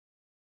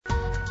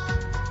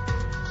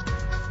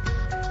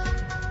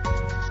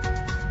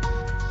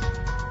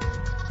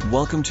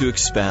Welcome to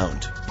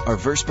Expound, our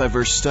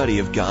verse-by-verse study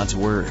of God's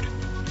Word.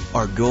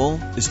 Our goal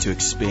is to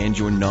expand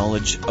your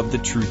knowledge of the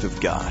truth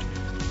of God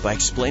by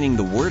explaining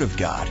the Word of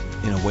God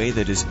in a way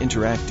that is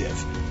interactive,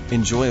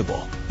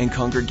 enjoyable, and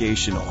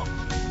congregational.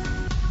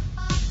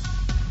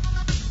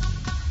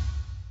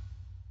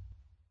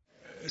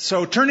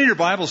 So turn in your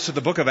Bibles to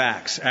the book of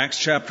Acts, Acts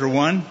chapter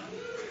 1.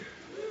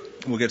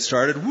 We'll get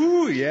started.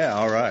 Woo, yeah,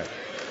 all right.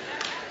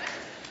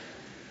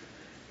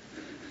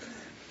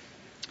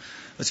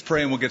 Let's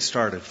pray and we'll get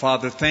started.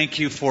 Father, thank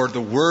you for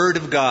the Word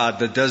of God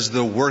that does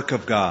the work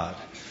of God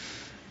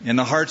in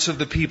the hearts of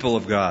the people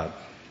of God.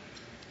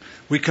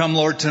 We come,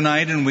 Lord,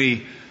 tonight and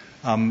we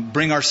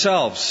bring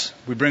ourselves,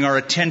 we bring our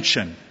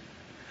attention,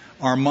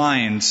 our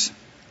minds,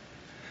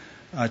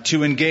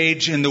 to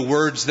engage in the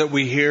words that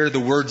we hear,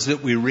 the words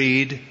that we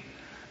read,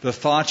 the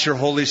thoughts your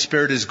Holy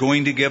Spirit is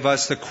going to give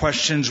us, the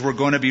questions we're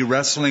going to be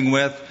wrestling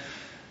with,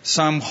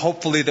 some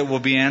hopefully that will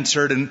be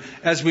answered. And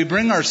as we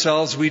bring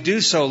ourselves, we do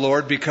so,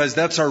 Lord, because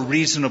that's our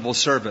reasonable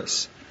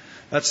service.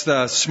 That's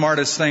the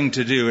smartest thing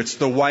to do. It's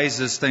the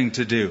wisest thing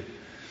to do.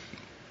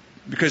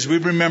 Because we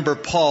remember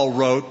Paul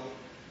wrote,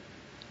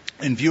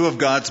 in view of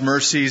God's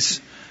mercies,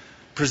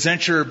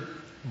 present your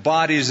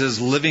bodies as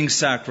living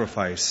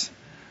sacrifice,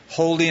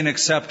 holy and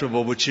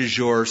acceptable, which is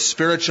your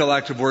spiritual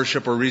act of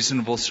worship or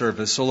reasonable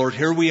service. So Lord,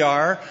 here we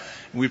are.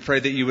 And we pray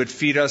that you would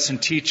feed us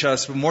and teach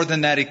us, but more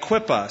than that,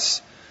 equip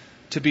us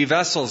to be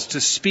vessels, to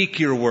speak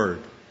your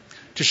word,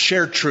 to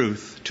share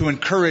truth, to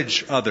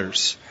encourage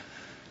others,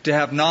 to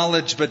have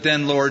knowledge, but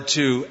then, Lord,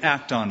 to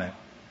act on it.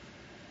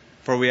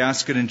 For we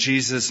ask it in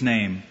Jesus'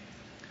 name.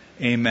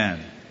 Amen.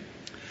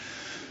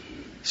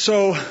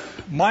 So,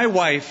 my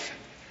wife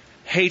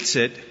hates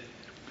it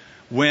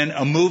when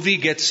a movie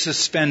gets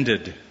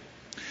suspended.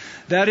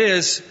 That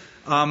is,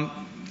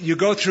 you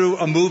go through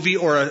a movie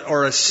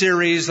or a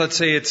series, let's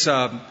say it's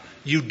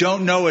you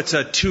don't know it's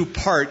a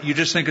two-part, you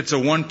just think it's a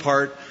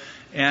one-part,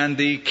 and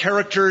the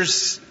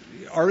characters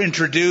are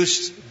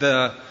introduced,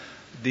 the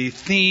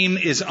theme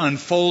is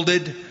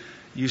unfolded,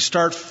 you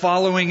start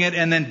following it,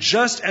 and then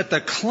just at the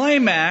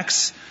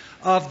climax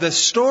of the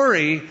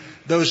story,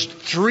 those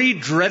three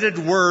dreaded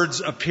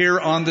words appear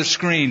on the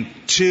screen: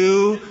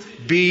 to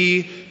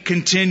be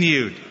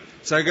continued.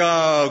 It's like,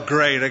 oh,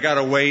 great, I got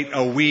to wait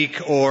a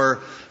week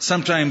or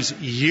sometimes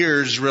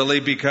years, really,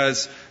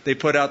 because they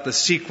put out the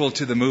sequel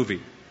to the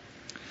movie.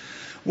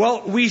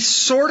 Well, we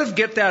sort of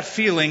get that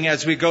feeling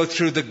as we go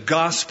through the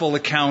gospel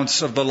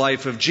accounts of the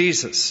life of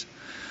Jesus.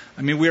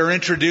 I mean, we are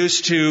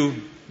introduced to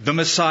the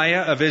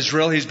Messiah of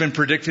Israel. He's been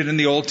predicted in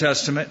the Old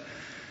Testament.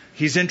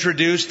 He's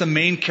introduced the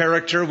main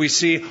character. We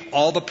see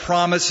all the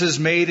promises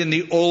made in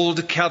the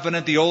Old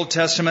Covenant, the Old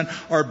Testament,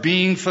 are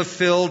being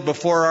fulfilled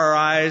before our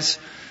eyes.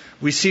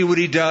 We see what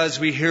he does.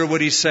 We hear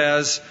what he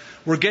says.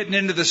 We're getting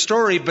into the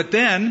story, but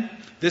then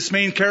this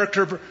main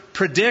character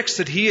predicts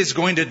that he is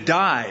going to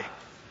die.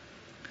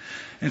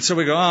 And so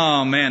we go,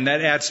 oh man, that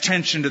adds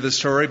tension to the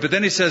story. But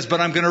then he says, but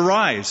I'm going to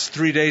rise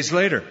 3 days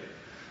later.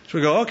 So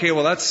we go, okay,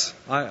 well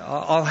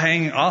I'll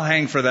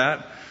hang for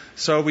that.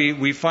 So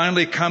we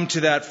finally come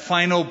to that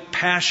final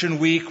Passion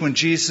Week when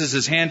Jesus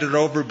is handed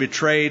over,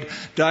 betrayed,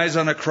 dies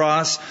on a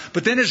cross,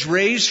 but then is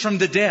raised from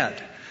the dead.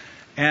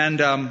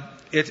 And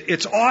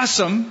it's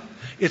awesome.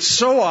 It's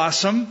so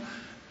awesome.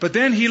 But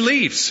then he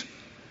leaves.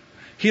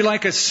 He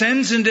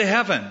ascends into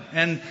heaven.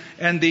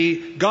 And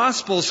the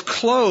Gospels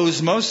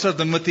close, most of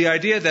them, with the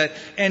idea that,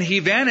 and he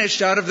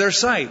vanished out of their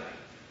sight.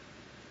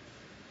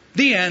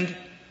 The end.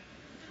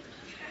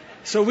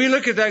 So we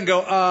look at that and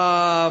go,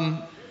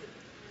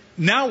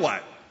 now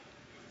what?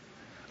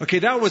 Okay,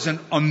 that was an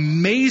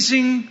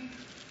amazing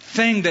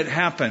thing that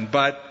happened,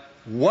 but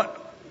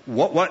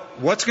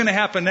what's going to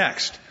happen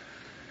next?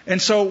 And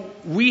so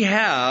we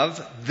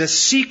have the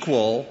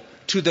sequel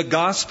to the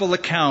gospel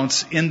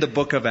accounts in the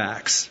book of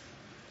Acts.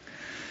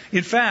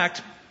 In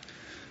fact,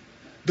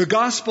 the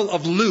Gospel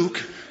of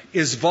Luke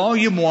is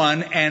volume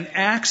 1 and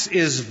Acts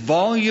is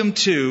volume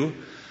 2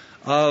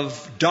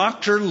 of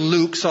Dr.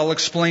 Luke's, I'll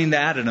explain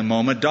that in a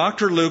moment,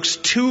 Dr. Luke's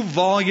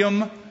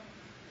 2-volume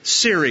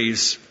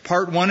series,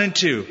 part 1 and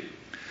 2,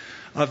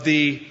 of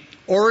the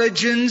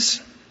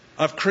origins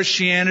of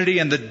Christianity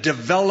and the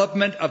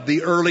development of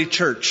the early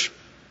church.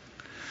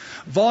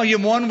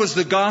 Volume 1 was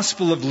the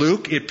Gospel of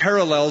Luke. It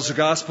parallels the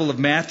Gospel of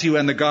Matthew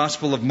and the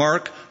Gospel of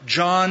Mark.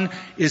 John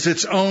is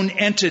its own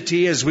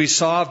entity, as we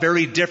saw,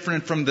 very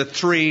different from the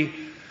 3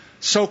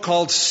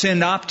 so-called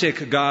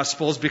synoptic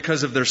Gospels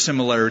because of their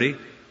similarity.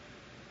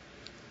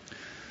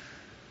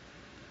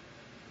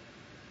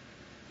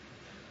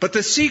 But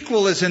the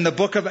sequel is in the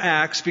book of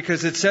Acts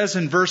because it says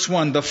in verse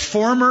 1, the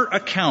former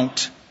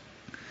account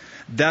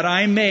that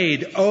I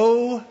made,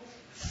 O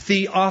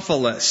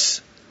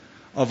Theophilus,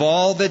 of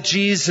all that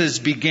Jesus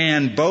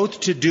began both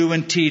to do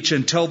and teach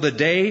until the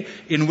day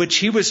in which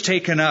he was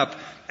taken up,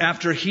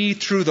 after he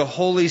through the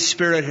Holy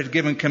Spirit had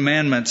given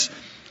commandments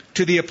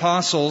to the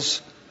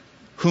apostles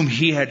whom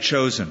he had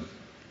chosen.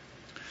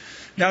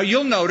 Now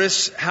you'll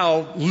notice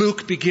how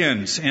Luke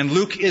begins, and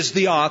Luke is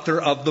the author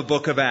of the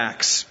book of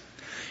Acts.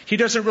 He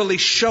doesn't really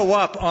show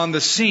up on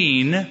the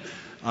scene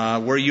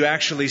where you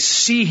actually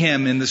see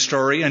him in the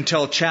story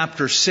until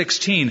chapter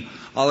 16.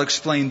 I'll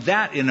explain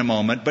that in a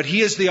moment. But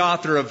he is the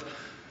author of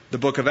the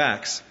book of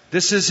Acts.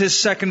 This is his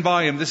second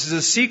volume. This is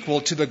a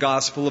sequel to the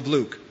Gospel of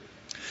Luke.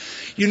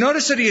 You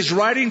notice that he is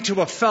writing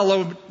to a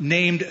fellow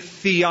named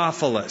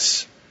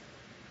Theophilus.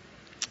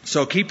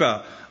 So keep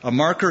a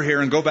marker here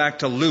and go back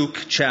to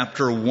Luke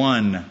chapter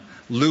 1.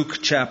 Luke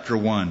chapter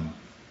 1.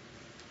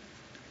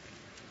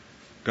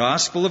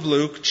 Gospel of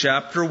Luke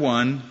chapter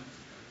 1.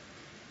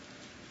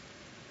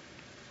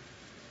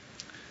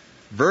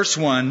 Verse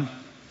 1.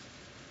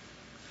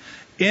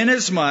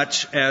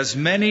 Inasmuch as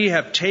many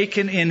have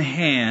taken in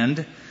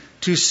hand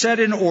to set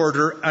in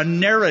order a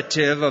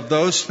narrative of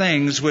those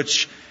things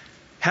which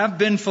have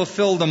been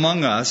fulfilled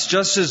among us,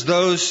 just as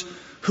those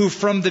who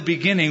from the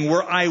beginning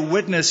were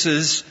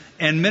eyewitnesses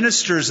and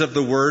ministers of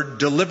the word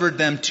delivered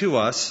them to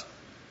us,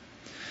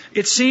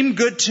 it seemed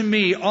good to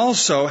me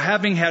also,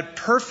 having had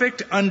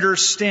perfect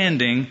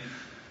understanding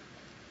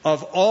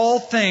of all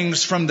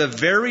things from the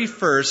very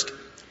first,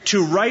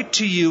 to write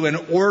to you an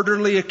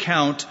orderly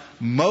account,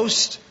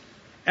 most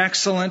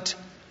excellent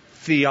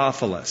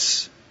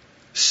Theophilus.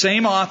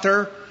 Same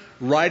author,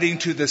 writing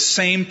to the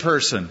same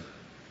person.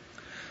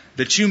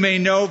 That you may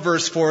know,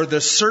 verse 4,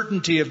 the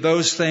certainty of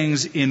those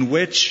things in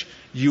which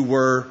you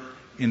were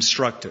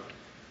instructed.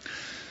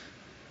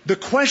 The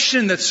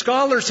question that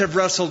scholars have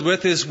wrestled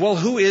with is, well,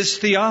 who is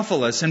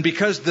Theophilus? And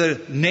because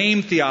the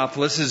name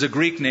Theophilus is a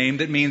Greek name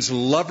that means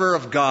lover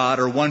of God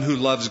or one who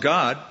loves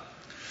God,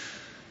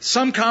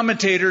 some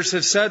commentators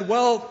have said,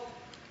 well,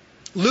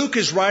 Luke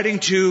is writing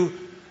to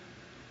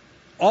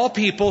all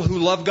people who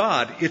love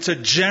God. It's a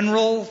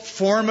general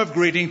form of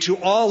greeting to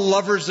all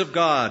lovers of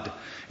God.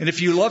 And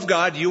if you love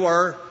God, you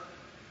are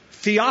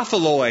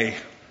Theophiloi.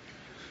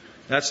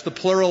 That's the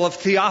plural of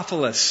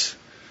Theophilus.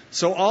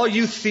 So all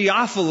you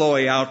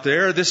Theophiloi out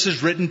there, this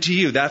is written to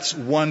you. That's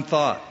one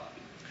thought.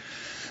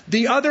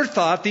 The other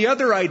thought, the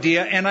other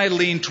idea, and I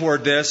lean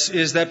toward this,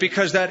 is that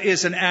because that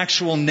is an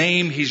actual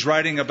name he's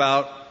writing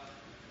about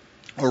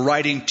or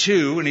writing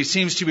to, and he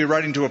seems to be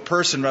writing to a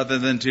person rather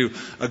than to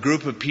a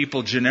group of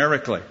people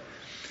generically,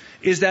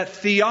 is that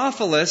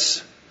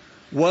Theophilus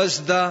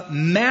was the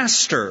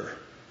master,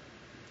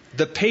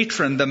 the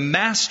patron, the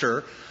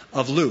master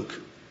of Luke.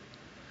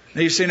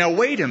 Now you say, now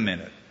wait a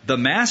minute. The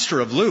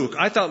master of Luke?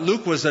 I thought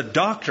Luke was a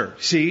doctor.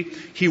 See,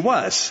 he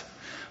was.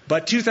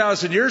 But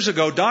 2,000 years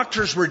ago,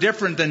 doctors were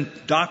different than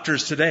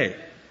doctors today.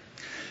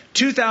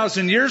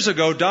 2,000 years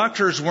ago,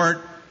 doctors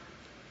weren't,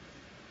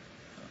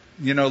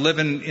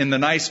 living in the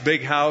nice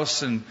big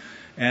house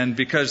and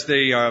because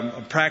they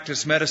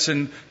practice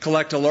medicine,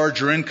 collect a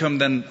larger income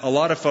than a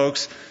lot of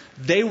folks.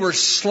 They were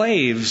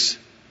slaves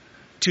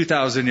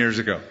 2,000 years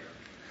ago.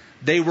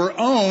 They were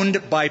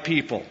owned by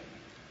people.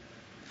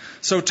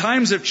 So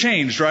times have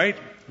changed, right?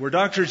 Where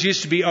doctors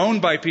used to be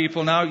owned by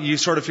people, now you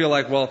sort of feel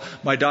like, well,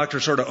 my doctor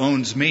sort of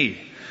owns me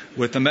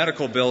with the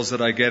medical bills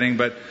that I'm getting.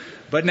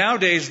 But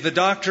nowadays, the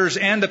doctors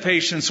and the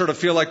patients sort of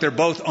feel like they're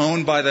both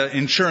owned by the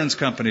insurance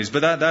companies.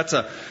 But that's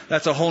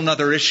a whole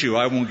other issue.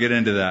 I won't get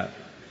into that.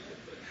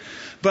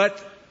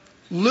 But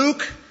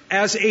Luke,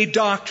 as a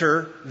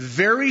doctor,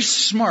 very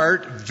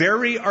smart,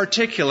 very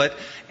articulate,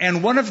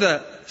 and one of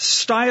the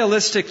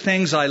stylistic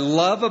things I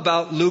love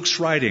about Luke's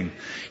writing,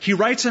 he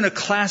writes in a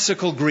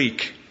classical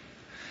Greek.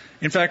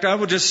 In fact, I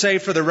will just say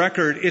for the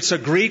record, it's a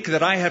Greek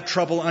that I have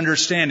trouble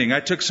understanding. I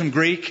took some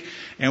Greek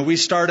and we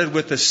started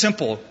with the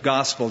simple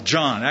gospel,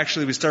 John.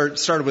 Actually, we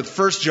started with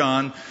 1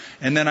 John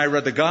and then I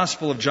read the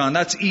Gospel of John.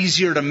 That's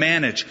easier to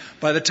manage.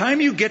 By the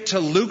time you get to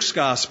Luke's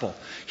gospel,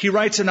 he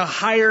writes in a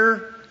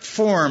higher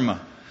form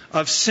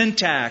of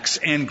syntax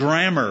and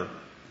grammar.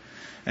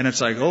 And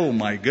it's like, oh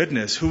my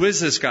goodness, who is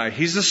this guy?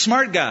 He's a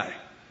smart guy.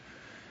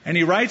 And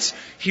he writes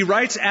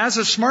as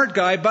a smart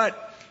guy,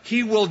 but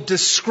he will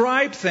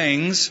describe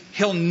things,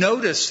 he'll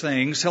notice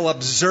things, he'll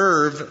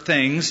observe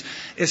things,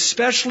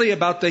 especially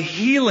about the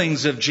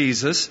healings of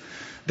Jesus,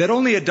 that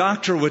only a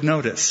doctor would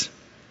notice.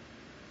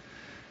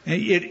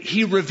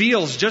 He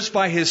reveals just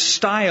by his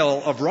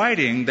style of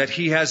writing that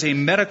he has a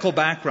medical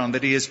background,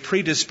 that he is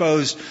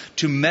predisposed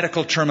to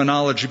medical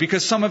terminology,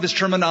 because some of his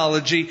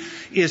terminology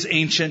is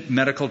ancient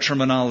medical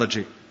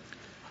terminology.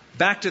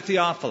 Back to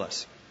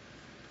Theophilus.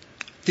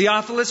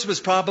 Theophilus was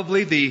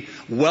probably the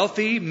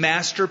wealthy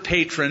master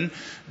patron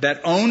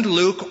that owned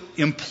Luke,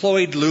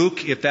 employed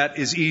Luke, if that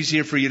is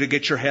easier for you to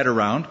get your head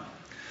around.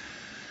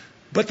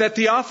 But that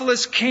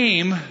Theophilus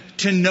came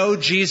to know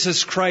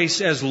Jesus Christ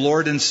as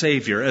Lord and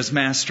Savior, as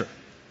Master.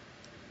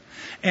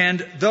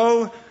 And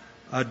though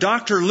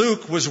Dr.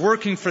 Luke was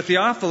working for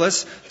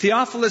Theophilus,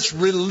 Theophilus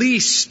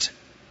released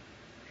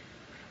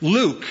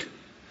Luke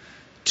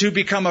to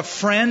become a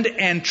friend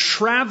and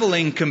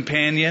traveling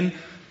companion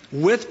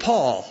with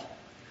Paul.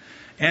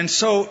 And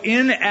so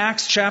in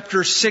Acts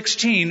chapter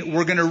 16,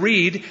 we're going to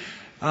read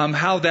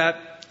how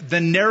that the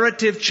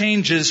narrative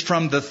changes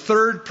from the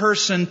third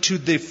person to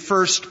the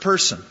first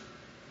person.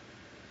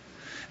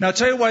 Now, I'll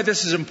tell you why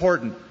this is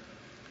important.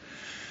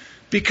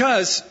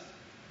 Because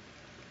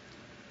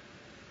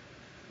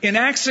In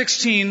Acts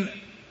 16,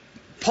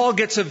 Paul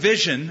gets a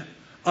vision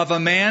of a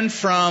man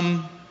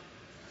from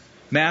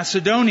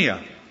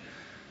Macedonia.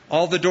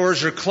 All the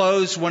doors are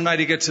closed. One night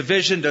he gets a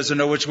vision, doesn't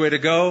know which way to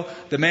go.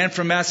 The man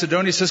from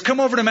Macedonia says,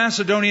 come over to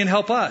Macedonia and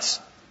help us.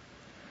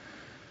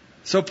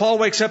 So Paul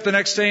wakes up the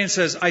next day and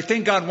says, I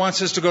think God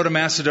wants us to go to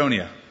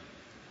Macedonia,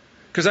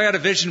 because I got a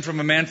vision from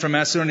a man from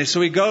Macedonia. So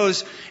he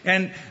goes,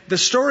 and the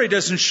story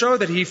doesn't show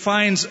that he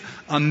finds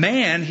a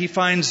man. He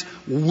finds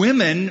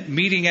women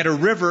meeting at a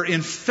river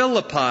in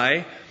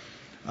Philippi.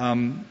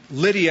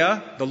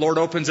 Lydia, the Lord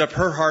opens up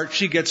her heart.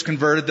 She gets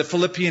converted. The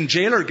Philippian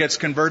jailer gets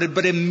converted.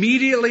 But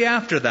immediately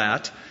after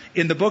that,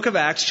 in the book of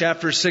Acts,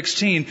 chapter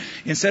 16,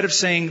 instead of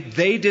saying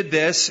they did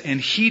this and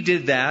he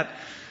did that,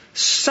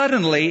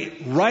 suddenly,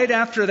 right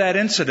after that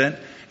incident,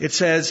 it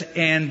says,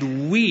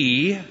 and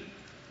we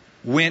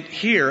went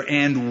here,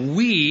 and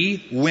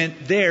we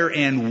went there,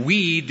 and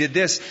we did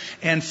this.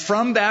 And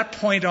from that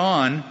point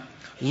on,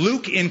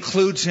 Luke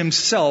includes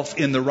himself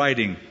in the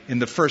writing, in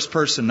the first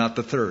person, not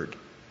the third.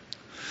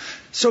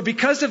 So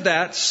because of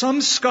that,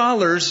 some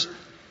scholars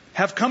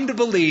have come to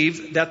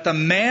believe that the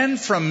man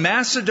from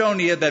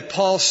Macedonia that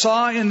Paul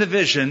saw in the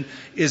vision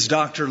is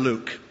Dr.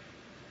 Luke.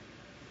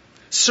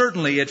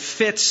 Certainly it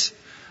fits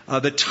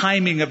the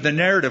timing of the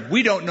narrative.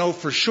 We don't know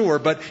for sure,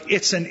 but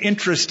it's an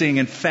interesting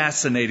and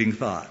fascinating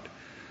thought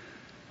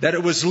that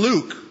it was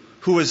Luke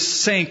who was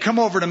saying, come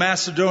over to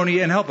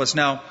Macedonia and help us.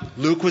 Now,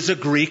 Luke was a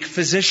Greek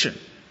physician,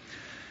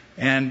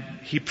 and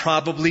he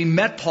probably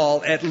met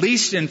Paul at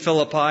least in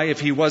Philippi if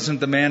he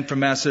wasn't the man from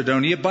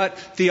Macedonia. But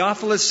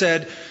Theophilus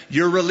said,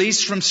 you're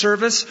released from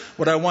service.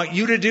 What I want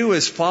you to do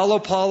is follow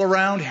Paul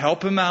around,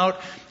 help him out,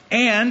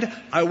 and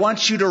I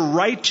want you to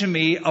write to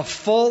me a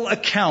full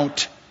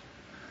account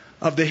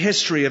of the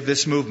history of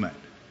this movement.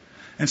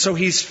 And so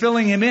he's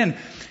filling him in.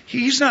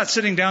 He's not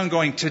sitting down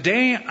going,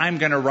 today I'm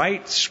going to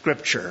write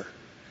scripture.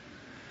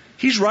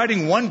 He's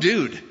writing one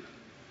dude,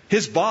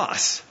 his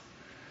boss.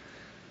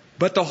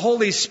 But the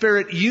Holy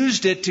Spirit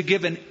used it to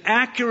give an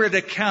accurate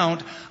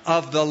account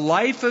of the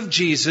life of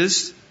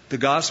Jesus, the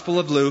Gospel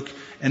of Luke,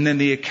 and then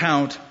the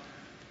account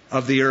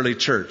of the early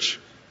church.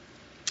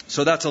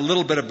 So that's a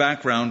little bit of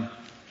background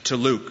to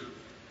Luke.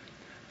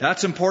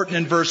 That's important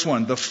in verse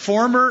 1. The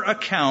former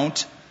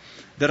account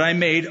that I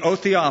made, O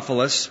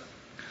Theophilus,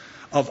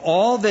 of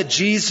all that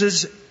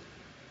Jesus,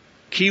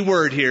 key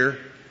word here,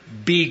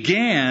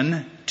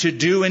 began to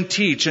do and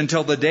teach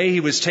until the day he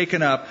was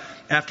taken up,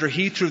 after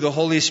he, through the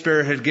Holy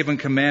Spirit, had given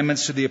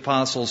commandments to the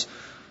apostles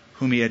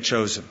whom he had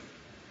chosen.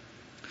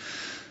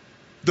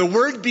 The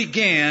word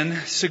began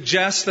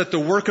suggests that the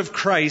work of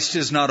Christ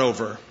is not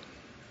over.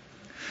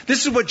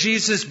 This is what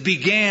Jesus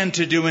began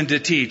to do and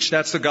to teach.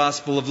 That's the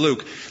Gospel of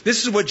Luke.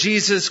 This is what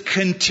Jesus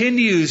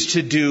continues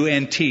to do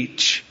and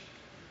teach.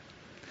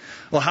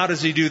 Well, how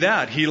does he do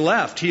that? He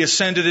left. He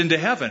ascended into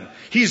heaven.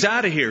 He's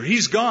out of here.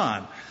 He's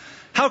gone.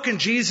 How can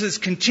Jesus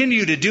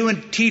continue to do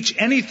and teach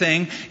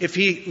anything if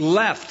he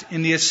left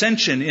in the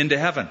ascension into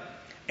heaven?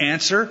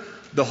 Answer,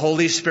 the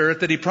Holy Spirit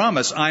that he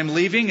promised. I'm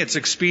leaving. It's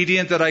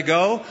expedient that I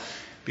go,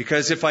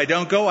 because if I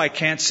don't go, I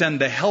can't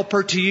send the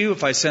helper to you.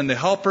 If I send the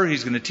helper,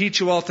 he's going to teach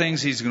you all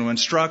things. He's going to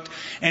instruct,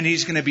 and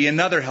he's going to be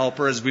another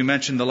helper, as we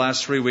mentioned the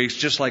last 3 weeks,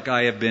 just like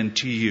I have been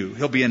to you.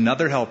 He'll be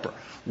another helper,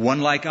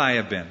 one like I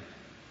have been.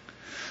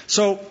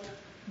 So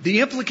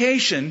the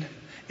implication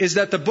is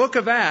that the book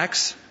of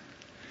Acts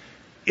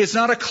is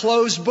not a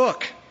closed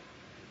book.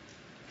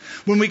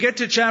 When we get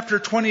to chapter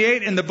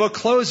 28 and the book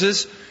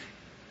closes,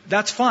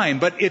 that's fine,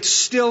 but it's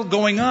still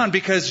going on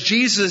because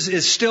Jesus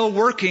is still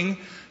working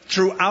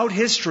throughout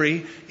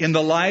history in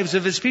the lives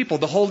of his people.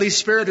 The Holy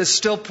Spirit is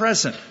still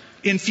present,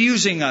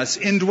 infusing us,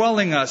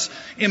 indwelling us,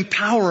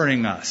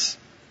 empowering us.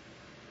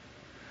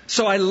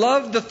 So I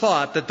love the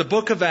thought that the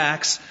book of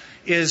Acts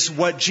is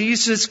what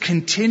Jesus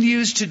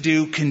continues to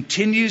do,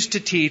 continues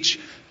to teach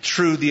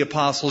through the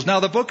apostles.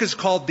 Now, the book is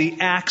called the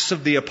Acts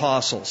of the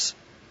Apostles.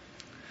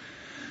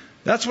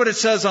 That's what it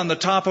says on the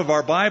top of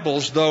our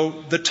Bibles,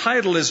 though the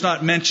title is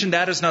not mentioned.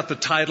 That is not the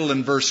title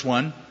in verse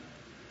 1.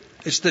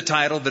 It's the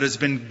title that has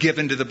been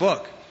given to the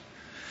book.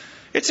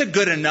 It's a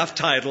good enough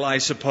title, I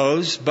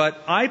suppose, but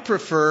I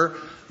prefer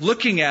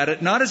looking at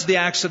it not as the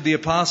Acts of the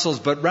Apostles,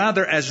 but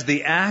rather as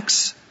the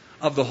Acts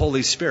of the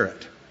Holy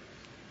Spirit.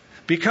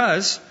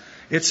 Because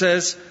it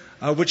says,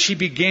 which he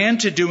began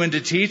to do and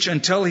to teach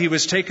until he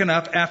was taken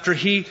up, after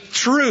he,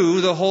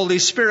 through the Holy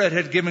Spirit,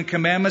 had given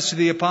commandments to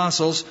the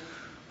apostles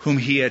whom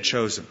he had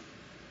chosen.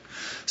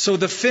 So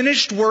the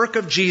finished work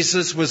of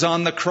Jesus was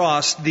on the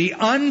cross. The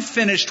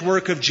unfinished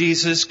work of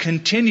Jesus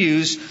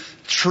continues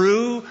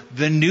through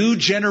the new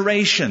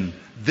generation.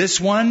 This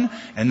one,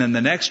 and then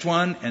the next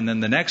one, and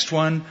then the next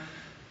one,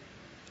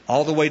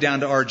 all the way down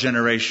to our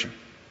generation.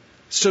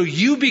 So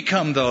you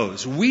become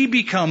those, we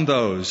become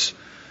those,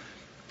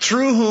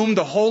 through whom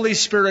the Holy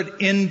Spirit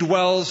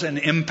indwells and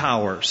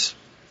empowers.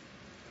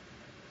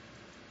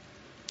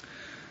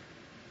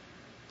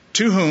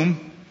 To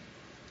whom,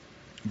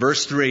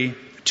 verse 3,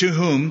 to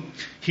whom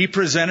he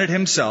presented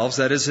himself,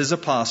 that is his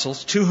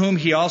apostles, to whom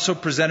he also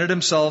presented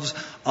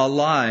himself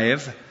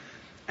alive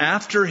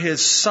after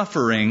his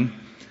suffering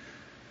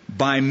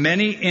by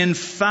many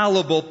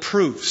infallible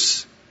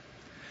proofs,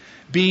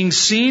 being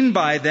seen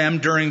by them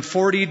during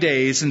 40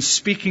 days and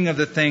speaking of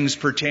the things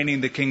pertaining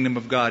to the kingdom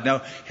of God.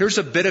 Now, here's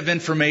a bit of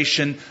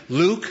information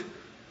Luke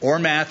or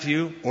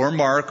Matthew or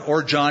Mark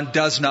or John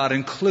does not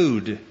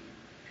include.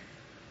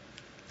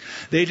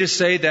 They just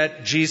say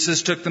that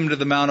Jesus took them to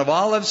the Mount of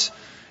Olives,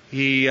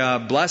 he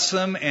blessed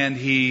them, and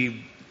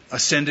he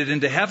ascended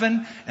into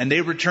heaven, and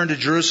they returned to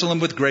Jerusalem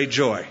with great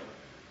joy.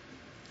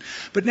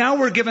 But now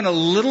we're given a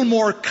little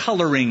more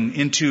coloring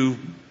into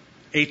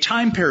a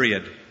time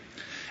period.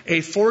 A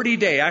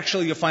 40-day,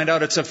 actually you'll find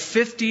out it's a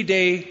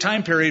 50-day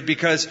time period,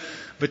 because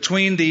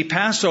between the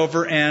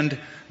Passover and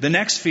the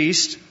next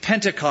feast,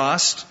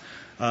 Pentecost,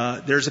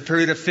 there's a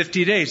period of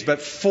 50 days.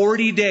 But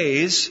 40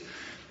 days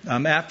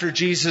after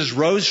Jesus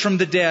rose from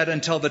the dead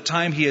until the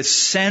time he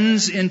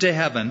ascends into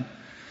heaven,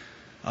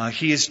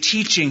 he is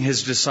teaching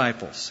his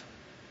disciples.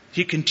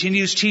 He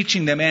continues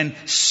teaching them and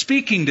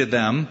speaking to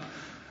them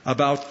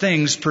about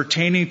things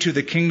pertaining to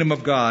the kingdom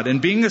of God.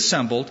 And being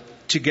assembled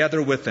together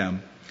with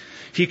them,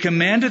 he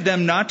commanded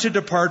them not to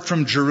depart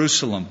from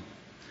Jerusalem,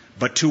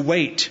 but to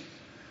wait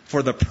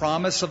for the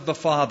promise of the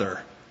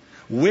Father,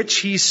 which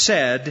he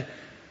said,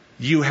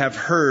 "You have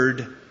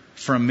heard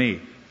from me."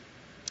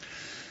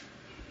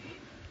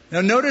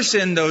 Now notice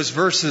in those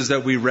verses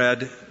that we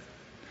read,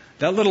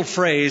 that little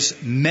phrase,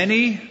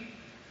 many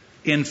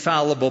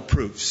infallible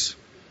proofs.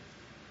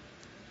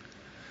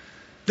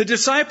 The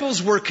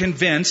disciples were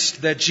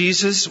convinced that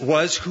Jesus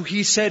was who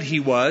he said he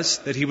was,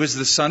 that he was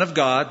the Son of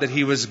God, that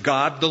he was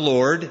God the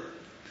Lord,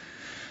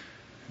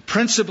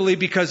 principally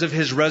because of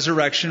his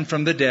resurrection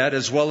from the dead,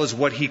 as well as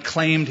what he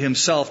claimed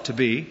himself to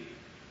be.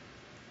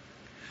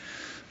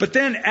 But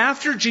then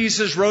after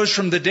Jesus rose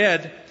from the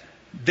dead,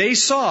 they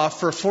saw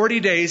for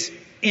 40 days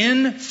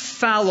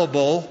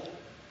infallible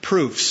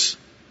proofs.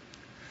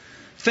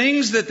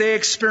 Things that they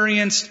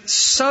experienced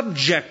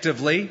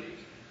subjectively,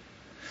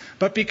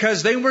 but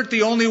because they weren't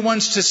the only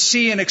ones to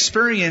see and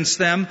experience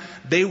them,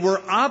 they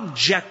were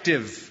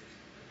objective,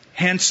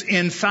 hence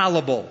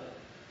infallible.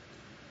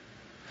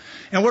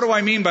 And what do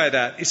I mean by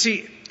that? You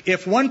see,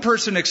 if one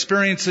person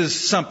experiences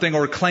something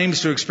or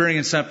claims to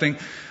experience something,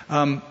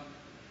 how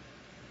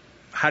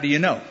do you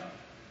know?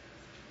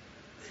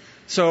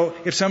 So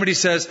if somebody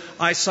says,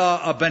 "I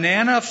saw a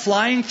banana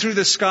flying through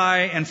the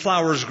sky and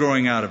flowers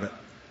growing out of it."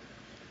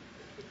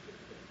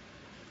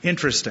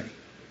 Interesting.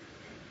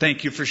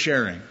 Thank you for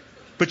sharing.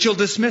 But you'll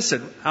dismiss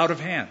it out of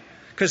hand,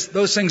 because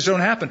those things don't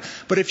happen.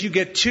 But if you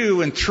get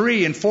 2 and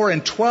 3 and 4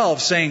 and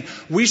 12 saying,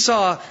 "We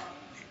saw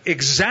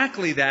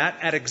exactly that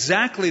at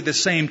exactly the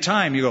same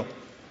time," you go,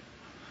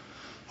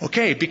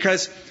 okay,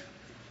 because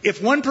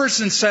if one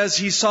person says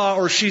he saw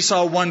or she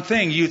saw one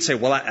thing, you'd say,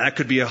 well, that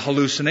could be a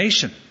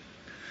hallucination.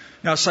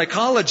 Now,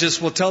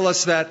 psychologists will tell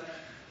us that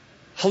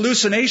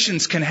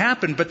hallucinations can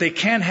happen, but they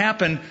can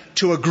happen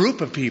to a group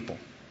of people.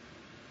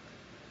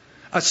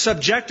 A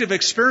subjective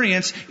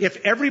experience, if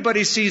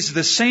everybody sees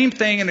the same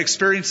thing and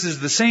experiences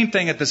the same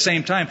thing at the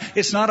same time,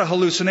 it's not a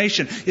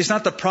hallucination. It's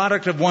not the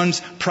product of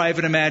one's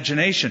private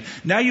imagination.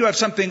 Now you have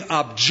something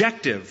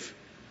objective,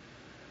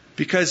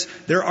 because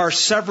there are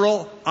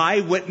several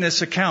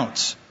eyewitness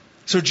accounts.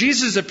 So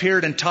Jesus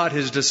appeared and taught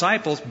his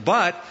disciples,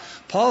 but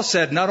Paul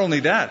said not only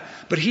that,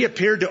 but he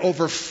appeared to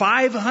over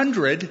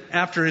 500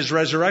 after his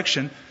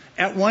resurrection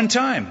at one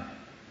time.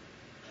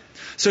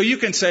 So you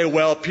can say,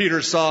 well,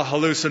 Peter saw a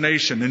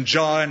hallucination, and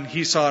John,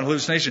 he saw a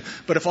hallucination.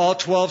 But if all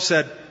 12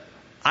 said,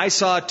 I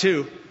saw it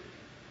too,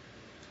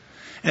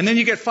 and then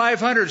you get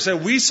 500 say,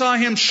 we saw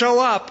him show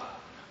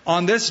up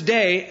on this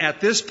day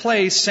at this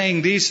place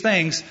saying these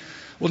things,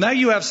 well, now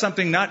you have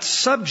something not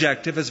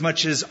subjective as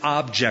much as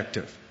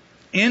objective.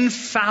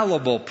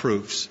 Infallible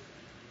proofs.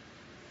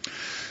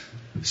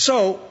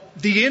 So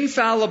the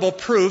infallible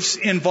proofs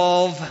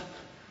involve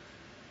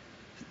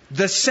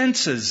the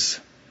senses.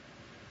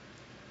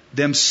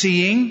 Them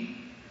seeing,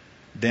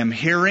 them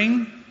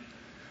hearing,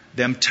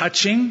 them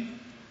touching,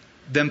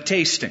 them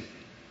tasting.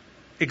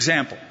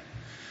 Example.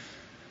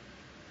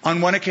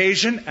 On one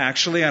occasion,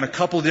 actually on a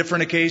couple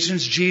different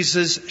occasions,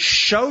 Jesus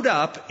showed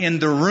up in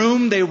the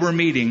room they were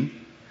meeting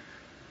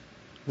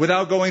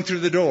without going through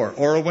the door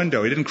or a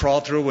window. He didn't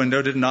crawl through a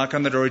window, didn't knock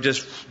on the door, he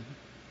just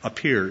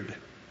appeared.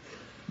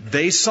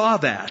 They saw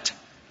that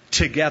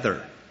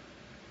together.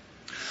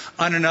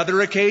 On another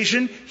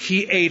occasion,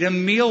 he ate a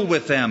meal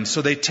with them,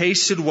 so they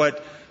tasted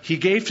what he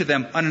gave to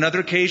them. On another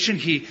occasion,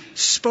 he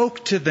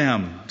spoke to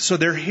them, so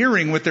they're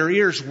hearing with their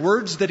ears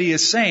words that he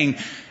is saying,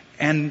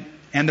 and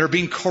they're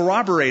being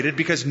corroborated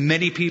because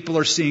many people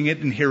are seeing it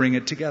and hearing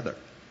it together.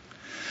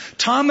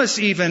 Thomas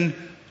even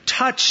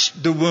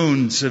touched the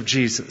wounds of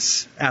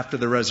Jesus after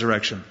the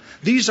resurrection.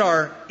 These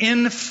are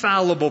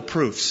infallible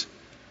proofs.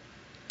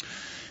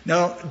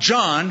 Now,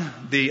 John,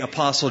 the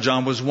Apostle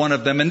John, was one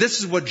of them, and this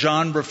is what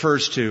John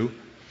refers to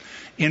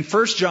in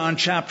 1 John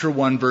chapter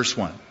 1, verse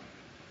 1.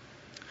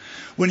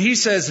 When he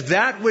says,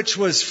 that which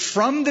was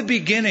from the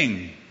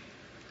beginning,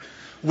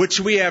 which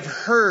we have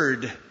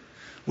heard,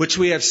 which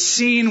we have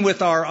seen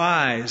with our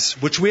eyes,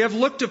 which we have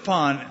looked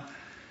upon,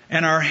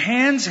 and our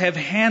hands have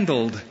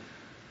handled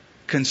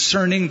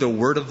concerning the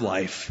word of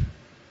life.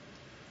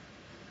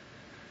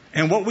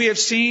 And what we have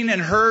seen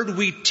and heard,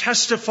 we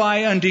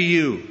testify unto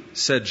you,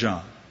 said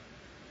John.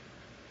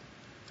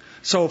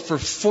 So for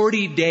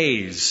 40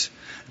 days,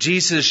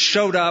 Jesus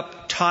showed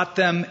up, taught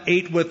them,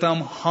 ate with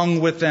them,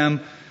 hung with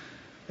them,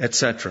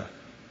 etc.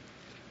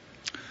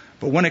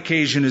 But one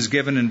occasion is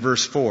given in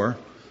verse 4.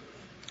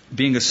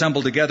 Being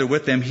assembled together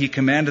with them, he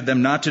commanded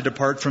them not to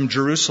depart from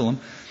Jerusalem,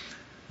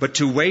 but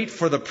to wait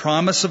for the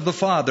promise of the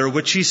Father,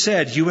 which he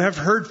said, you have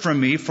heard from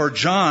me, for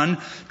John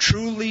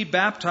truly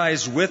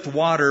baptized with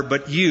water,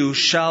 but you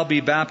shall be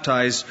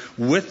baptized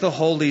with the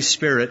Holy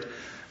Spirit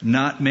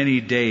not many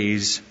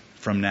days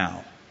from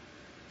now.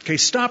 Okay,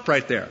 stop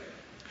right there.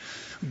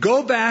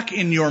 Go back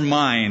in your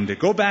mind,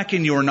 go back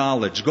in your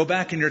knowledge, go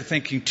back in your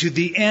thinking to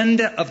the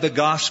end of the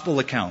gospel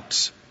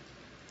accounts.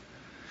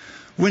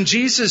 When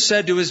Jesus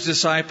said to his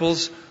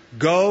disciples,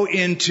 go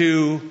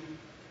into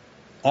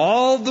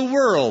all the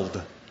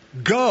world,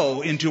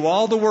 go into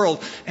all the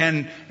world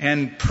and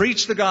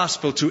preach the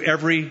gospel to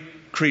every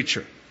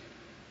creature.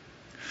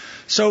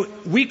 So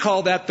we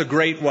call that the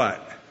Great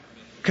what?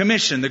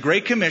 Commission. The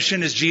Great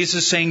Commission is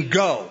Jesus saying,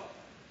 go.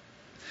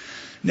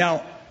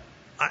 Now,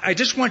 I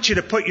just want you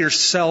to put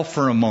yourself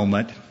for a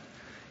moment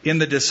in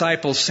the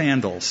disciples'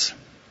 sandals.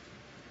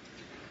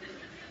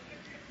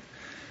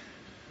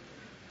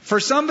 For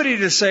somebody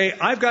to say,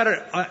 I've got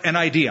an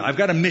idea, I've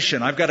got a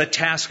mission, I've got a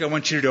task I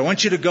want you to do. I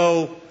want you to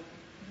go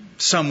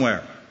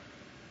somewhere.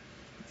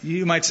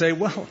 You might say,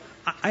 well,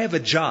 I have a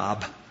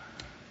job.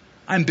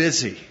 I'm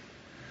busy.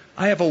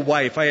 I have a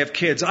wife. I have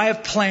kids. I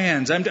have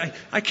plans.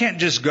 I can't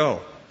just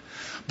go.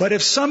 But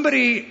if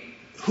somebody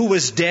who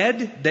was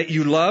dead that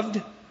you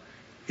loved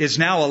is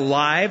now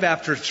alive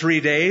after 3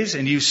 days,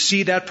 and you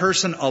see that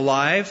person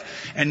alive,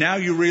 and now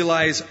you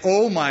realize,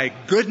 oh my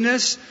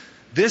goodness,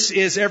 this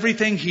is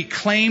everything he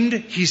claimed,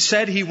 he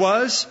said he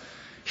was.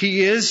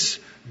 He is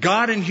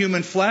God in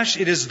human flesh.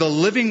 It is the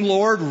living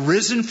Lord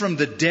risen from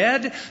the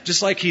dead,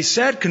 just like he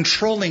said,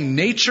 controlling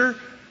nature.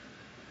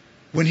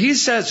 When he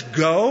says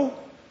go,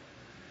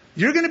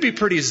 you're going to be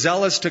pretty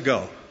zealous to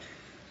go.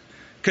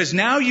 Because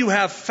now you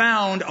have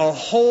found a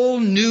whole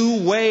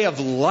new way of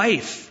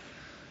life.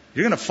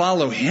 You're going to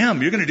follow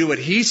him. You're going to do what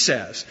he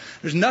says.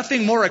 There's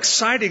nothing more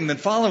exciting than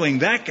following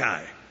that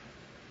guy.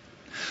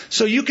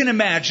 So you can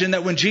imagine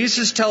that when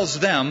Jesus tells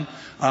them,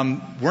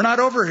 we're not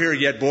over here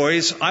yet,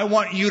 boys. I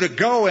want you to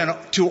go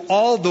to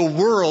all the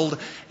world,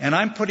 and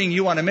I'm putting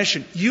you on a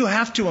mission. You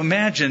have to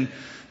imagine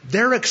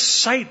their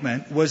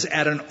excitement was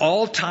at an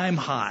all-time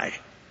high.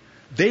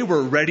 They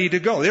were ready to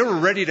go. They were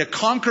ready to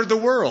conquer the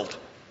world.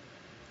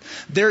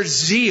 Their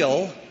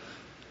zeal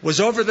was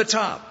over the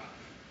top.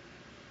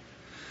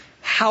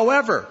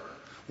 However,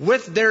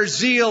 with their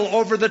zeal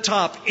over the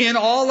top, in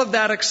all of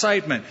that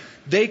excitement,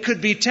 they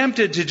could be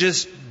tempted to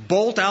just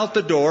bolt out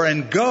the door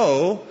and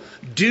go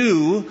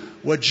do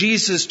what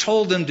Jesus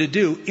told them to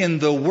do in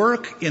the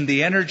work, in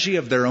the energy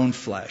of their own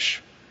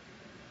flesh.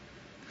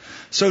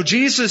 So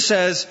Jesus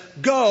says,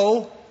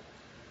 go,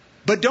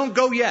 but don't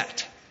go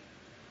yet.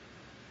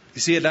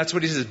 You see, that's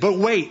what he says. But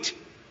wait,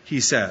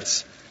 he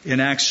says in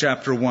Acts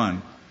chapter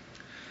 1.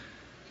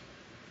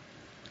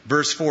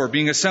 Verse 4,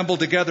 being assembled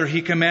together,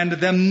 he commanded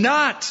them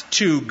not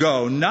to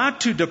go,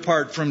 not to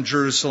depart from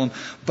Jerusalem,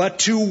 but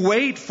to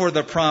wait for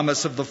the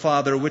promise of the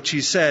Father, which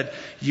he said,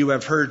 you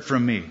have heard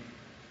from me.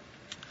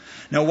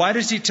 Now, why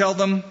does he tell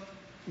them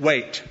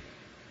wait?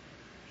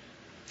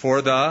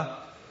 For the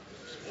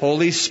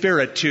Holy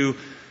Spirit to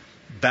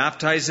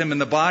baptize them in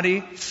the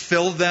body,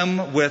 fill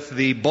them with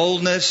the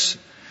boldness,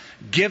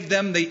 give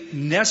them the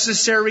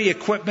necessary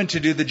equipment to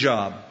do the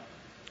job.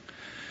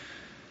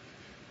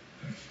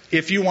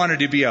 If you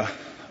wanted to be a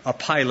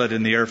pilot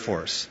in the Air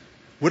Force,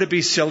 would it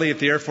be silly if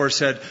the Air Force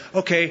said,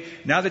 okay,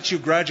 now that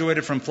you've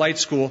graduated from flight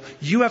school,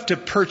 you have to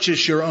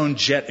purchase your own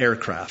jet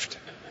aircraft?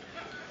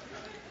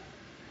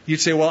 You'd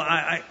say, well,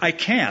 I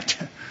can't.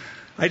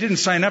 I didn't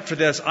sign up for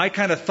this. I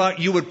kind of thought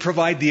you would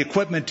provide the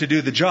equipment to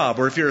do the job.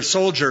 Or if you're a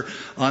soldier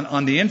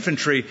on the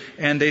infantry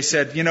and they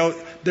said, you know,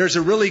 there's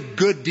a really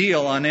good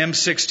deal on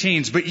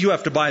M16s, but you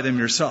have to buy them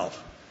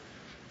yourself.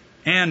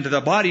 And the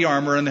body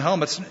armor and the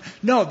helmets.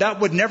 No, that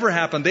would never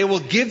happen. They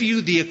will give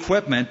you the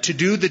equipment to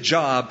do the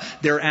job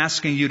they're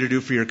asking you to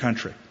do for your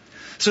country.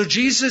 So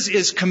Jesus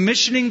is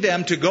commissioning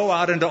them to go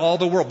out into all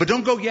the world. But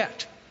don't go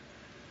yet.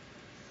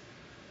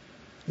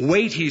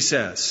 Wait, he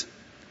says,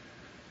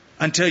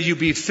 until you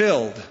be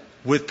filled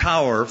with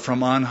power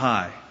from on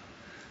high.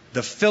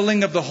 The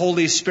filling of the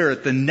Holy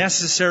Spirit, the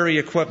necessary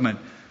equipment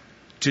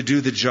to do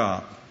the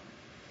job.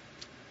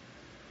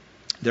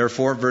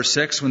 Therefore, verse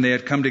 6, when they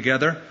had come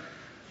together,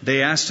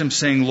 they asked him,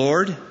 saying,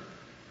 Lord,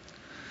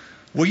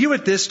 will you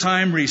at this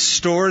time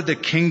restore the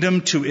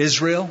kingdom to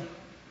Israel?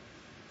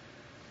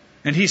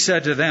 And he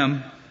said to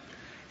them,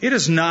 it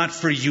is not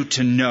for you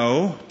to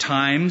know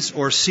times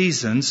or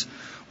seasons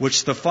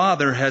which the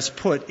Father has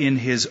put in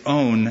his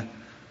own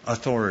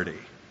authority.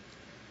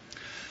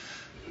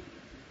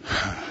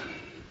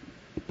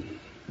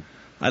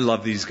 I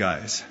love these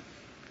guys.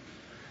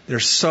 They're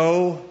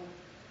so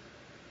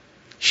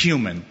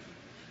human.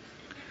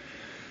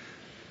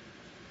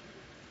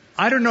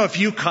 I don't know if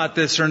you caught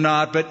this or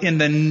not, but in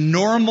the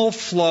normal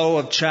flow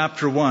of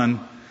chapter 1,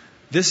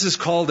 this is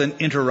called an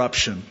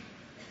interruption.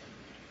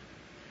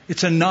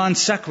 It's a non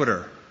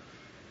sequitur.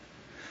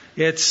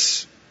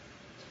 It's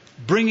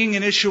bringing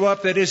an issue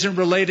up that isn't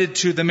related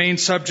to the main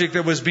subject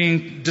that was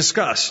being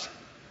discussed.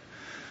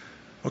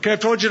 Okay, I've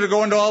told you to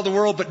go into all the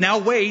world, but now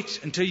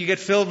wait until you get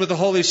filled with the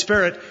Holy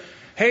Spirit.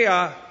 Hey,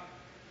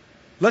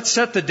 let's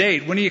set the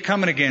date. When are you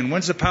coming again?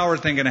 When's the power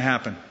thing going to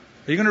happen?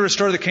 Are you going to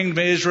restore the kingdom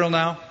of Israel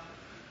now?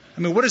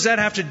 I mean, what does that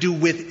have to do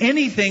with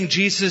anything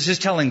Jesus is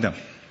telling them?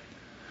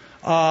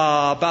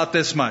 About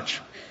this much.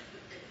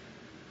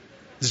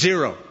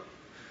 0.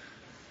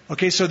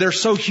 Okay, so they're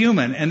so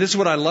human, and this is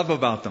what I love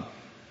about them.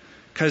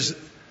 Because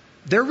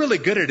they're really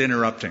good at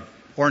interrupting,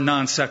 or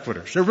non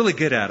sequiturs. They're really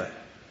good at it.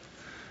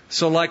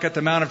 So like at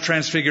the Mount of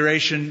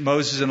Transfiguration,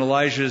 Moses and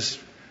Elijah's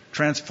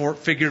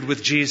transfigured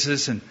with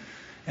Jesus,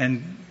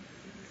 and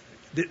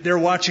they're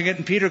watching it,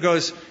 and Peter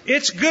goes,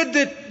 "It's good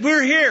that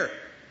we're here.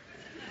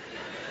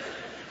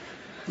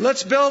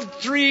 Let's build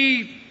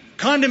 3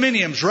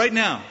 condominiums right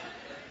now."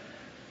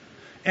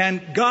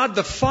 And God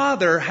the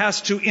Father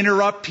has to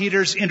interrupt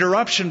Peter's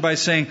interruption by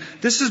saying,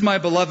 "This is my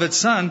beloved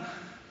Son.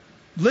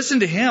 Listen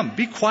to him.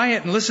 Be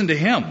quiet and listen to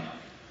him."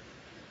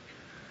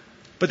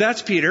 But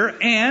that's Peter,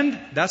 and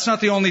that's not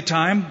the only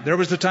time. There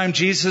was the time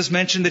Jesus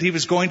mentioned that he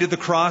was going to the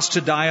cross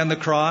to die on the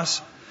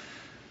cross.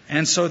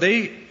 And so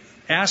they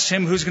asked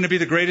him who's going to be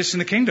the greatest in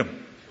the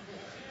kingdom.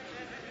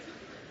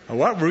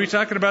 What? Were we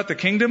talking about the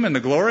kingdom and the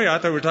glory? I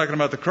thought we were talking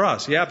about the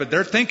cross. Yeah, but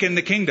they're thinking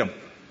the kingdom.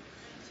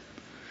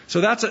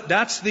 So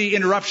that's the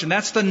interruption.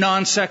 That's the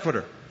non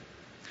sequitur.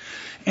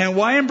 And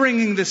why I'm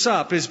bringing this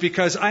up is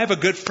because I have a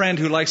good friend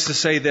who likes to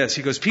say this.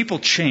 He goes, "People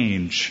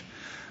change,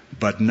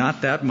 but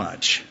not that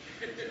much."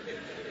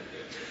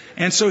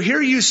 And so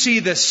here you see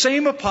the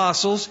same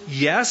apostles,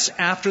 yes,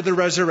 after the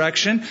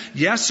resurrection.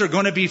 Yes, they're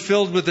going to be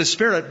filled with the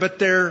Spirit, but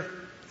they're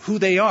who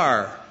they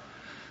are.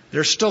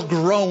 They're still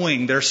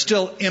growing. They're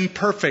still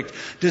imperfect.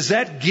 Does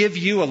that give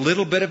you a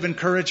little bit of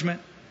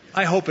encouragement?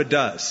 I hope it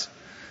does.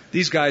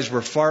 These guys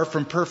were far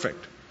from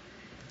perfect.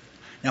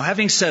 Now,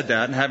 having said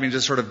that, and having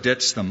just sort of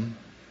ditched them,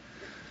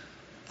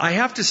 I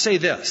have to say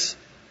this.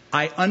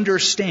 I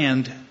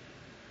understand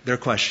their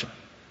question.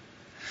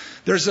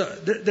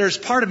 There's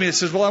part of me that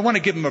says, well, I want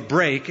to give them a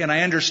break, and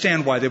I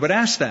understand why they would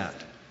ask that.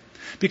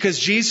 Because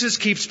Jesus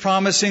keeps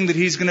promising that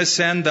He's going to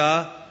send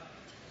the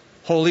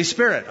Holy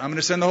Spirit. I'm going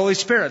to send the Holy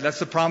Spirit. That's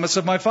the promise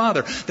of my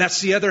Father. That's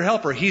the other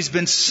helper. He's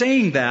been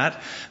saying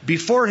that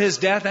before His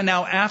death and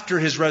now after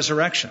His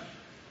resurrection.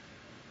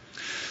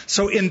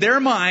 So in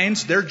their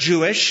minds, they're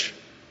Jewish.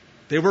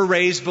 They were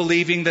raised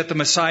believing that the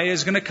Messiah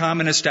is going to come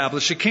and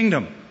establish a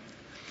kingdom.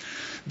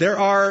 There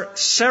are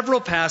several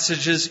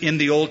passages in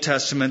the Old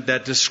Testament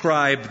that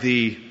describe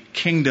the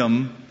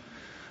kingdom,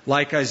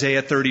 like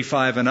Isaiah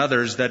 35 and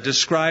others, that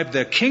describe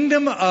the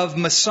kingdom of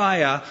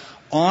Messiah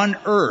on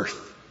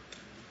earth.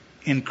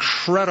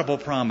 Incredible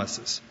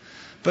promises.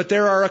 But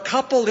there are a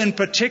couple in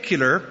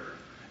particular,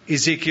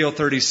 Ezekiel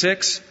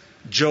 36,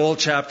 Joel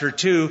chapter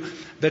 2,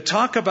 that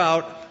talk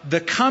about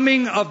the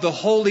coming of the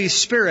Holy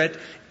Spirit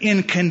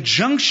in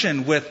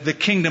conjunction with the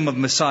kingdom of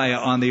Messiah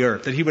on the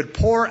earth, that He would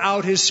pour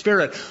out His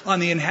Spirit on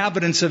the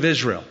inhabitants of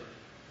Israel.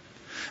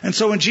 And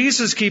so when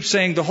Jesus keeps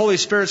saying, the Holy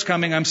Spirit's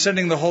coming, I'm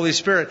sending the Holy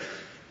Spirit,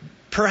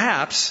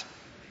 perhaps,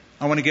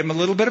 I want to give them a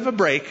little bit of a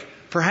break,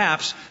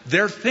 perhaps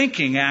they're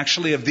thinking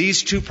actually of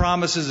these two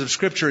promises of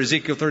Scripture,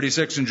 Ezekiel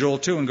 36 and Joel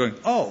 2, and going,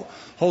 oh,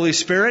 Holy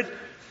Spirit,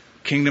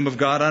 kingdom of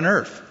God on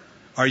earth.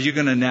 Are you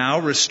going to now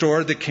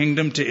restore the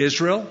kingdom to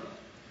Israel?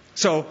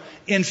 So,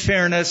 in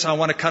fairness, I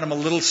want to cut them a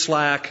little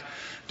slack.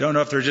 Don't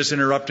know if they're just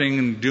interrupting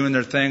and doing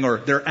their thing, or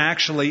they're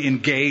actually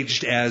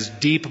engaged as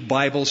deep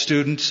Bible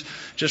students.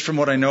 Just from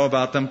what I know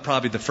about them,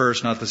 probably the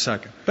first, not the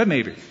second. But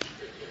maybe.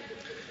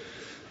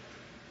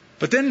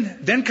 But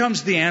then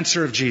comes the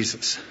answer of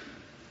Jesus.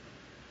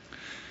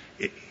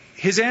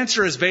 His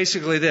answer is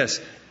basically this.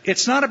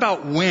 It's not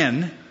about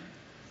when.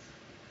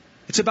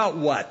 It's about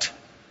what.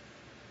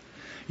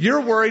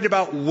 You're worried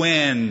about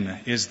when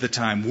is the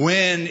time.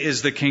 When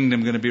is the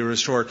kingdom going to be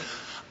restored?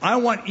 I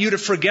want you to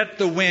forget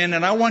the when,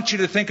 and I want you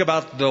to think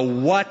about the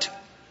what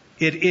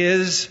it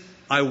is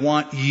I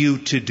want you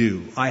to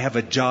do. I have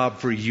a job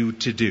for you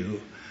to do.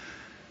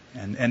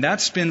 And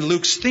that's been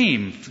Luke's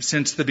theme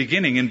since the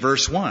beginning in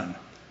verse 1.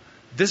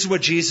 This is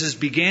what Jesus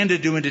began to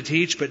do and to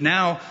teach, but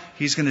now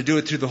He's going to do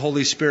it through the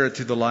Holy Spirit,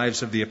 through the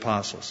lives of the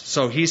apostles.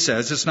 So He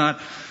says it's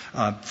not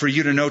for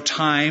you to know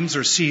times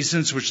or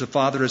seasons which the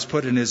Father has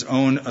put in His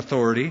own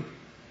authority.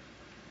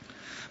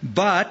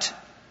 But,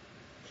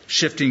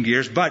 shifting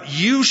gears, but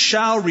you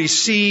shall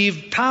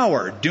receive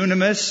power.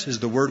 Dunamis is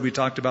the word we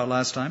talked about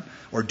last time,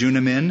 or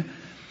dunamin.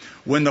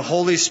 When the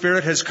Holy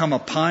Spirit has come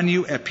upon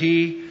you,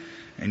 epi,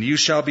 and you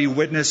shall be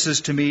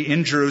witnesses to me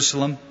in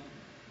Jerusalem,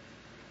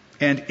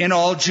 and in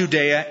all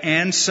Judea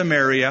and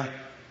Samaria,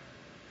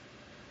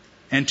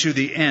 and to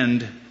the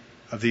end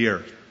of the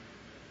earth.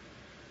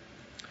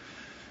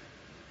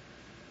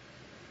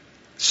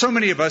 So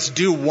many of us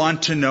do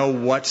want to know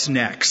what's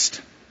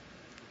next.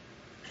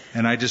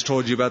 And I just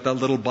told you about that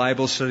little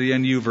Bible study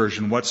on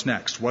YouVersion. What's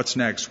next? What's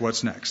next?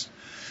 What's next?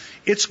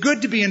 It's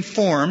good to be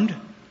informed,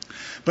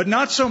 but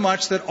not so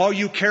much that all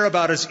you care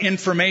about is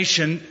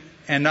information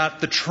and not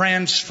the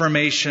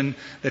transformation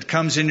that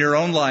comes in your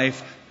own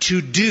life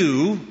to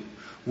do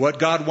what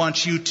God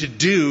wants you to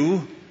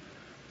do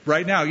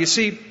right now. You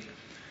see,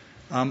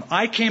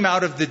 I came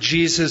out of the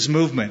Jesus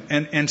movement,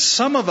 and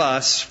some of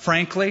us,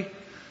 frankly,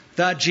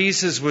 thought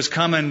Jesus was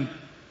coming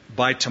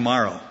by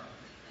tomorrow. I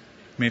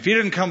mean, if he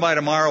didn't come by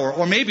tomorrow,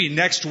 or maybe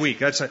next week,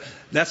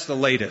 that's the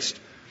latest.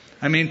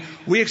 I mean,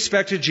 we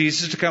expected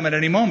Jesus to come at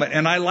any moment,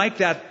 and I like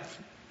that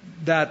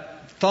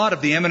thought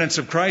of the imminence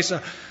of Christ,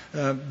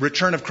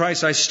 return of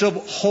Christ. I still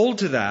hold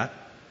to that.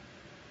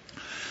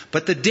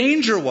 But the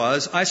danger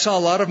was, I saw a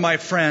lot of my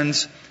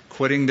friends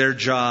quitting their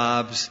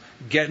jobs,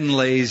 getting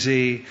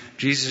lazy,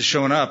 Jesus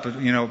showing up,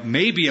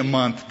 maybe a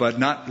month, but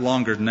not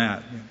longer than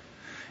that.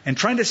 And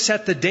trying to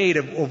set the date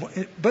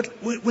but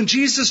when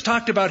Jesus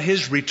talked about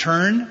his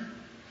return,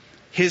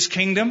 his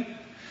kingdom,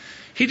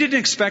 he didn't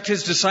expect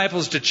his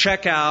disciples to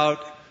check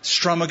out,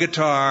 strum a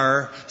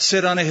guitar,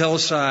 sit on a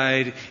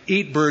hillside,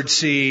 eat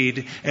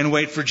birdseed, and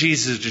wait for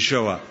Jesus to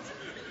show up.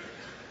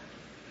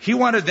 He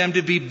wanted them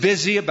to be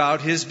busy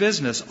about his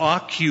business.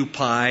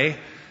 Occupy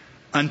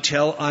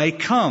until I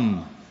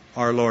come,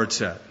 our Lord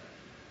said.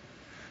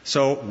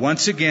 So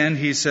once again,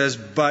 he says,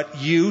 but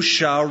you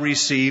shall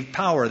receive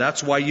power.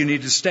 That's why you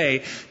need to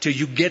stay till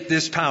you get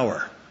this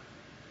power.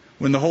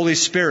 When the Holy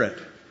Spirit,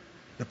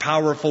 the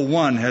powerful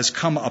one, has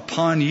come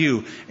upon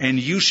you, and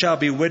you shall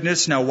be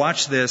witness, now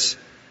watch this,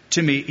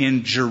 to me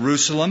in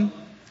Jerusalem,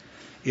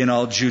 in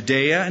all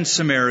Judea and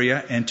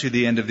Samaria, and to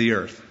the end of the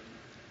earth.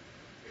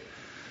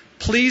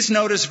 Please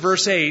notice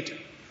verse 8.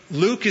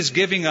 Luke is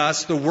giving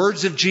us the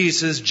words of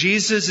Jesus.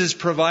 Jesus is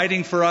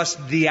providing for us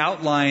the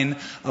outline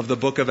of the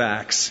book of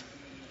Acts.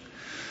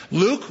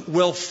 Luke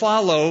will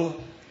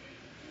follow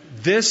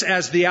this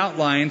as the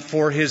outline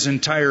for his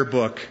entire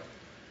book.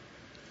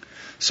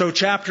 So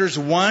chapters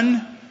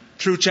 1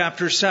 through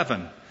chapter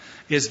 7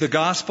 is the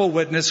gospel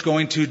witness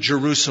going to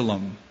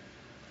Jerusalem.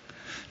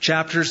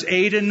 Chapters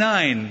 8 and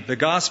 9, the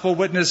gospel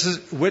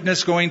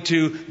witness going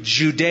to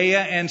Judea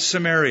and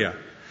Samaria.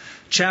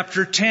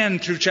 Chapter 10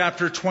 through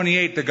chapter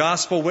 28, the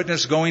gospel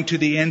witness going to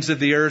the ends of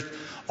the earth,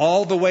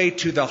 all the way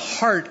to the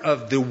heart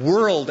of the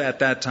world at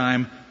that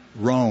time,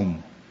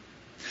 Rome.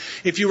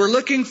 If you were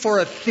looking for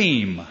a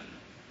theme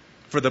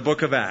for the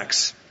book of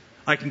Acts,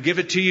 I can give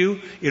it to you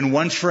in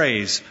one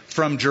phrase: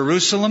 from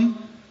Jerusalem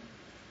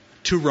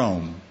to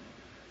Rome.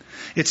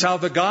 It's how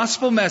the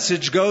gospel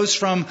message goes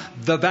from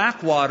the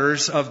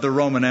backwaters of the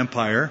Roman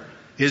Empire,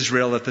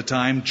 Israel at the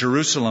time,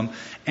 Jerusalem,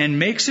 and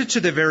makes it to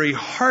the very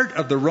heart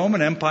of the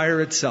Roman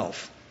Empire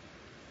itself.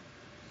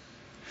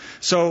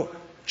 So,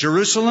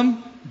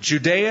 Jerusalem,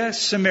 Judea,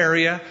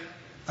 Samaria,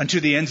 unto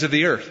the ends of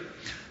the earth.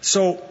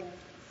 So,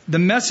 the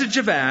message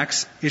of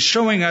Acts is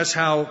showing us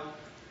how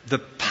the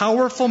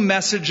powerful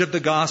message of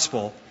the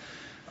gospel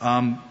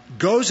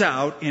goes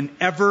out in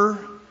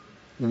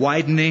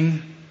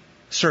ever-widening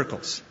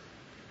circles.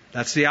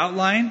 That's the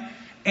outline.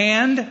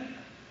 And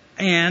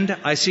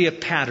I see a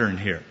pattern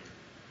here.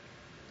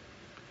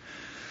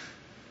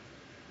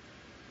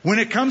 When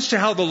it comes to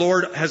how the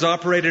Lord has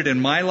operated in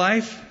my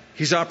life,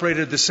 He's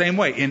operated the same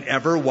way, in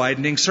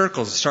ever-widening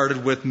circles. It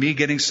started with me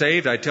getting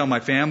saved. I tell my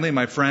family,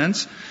 my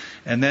friends,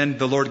 and then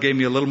the Lord gave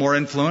me a little more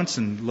influence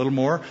and a little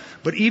more.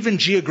 But even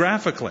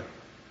geographically.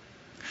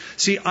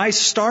 See, I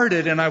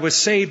started and I was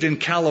saved in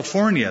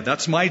California.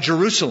 That's my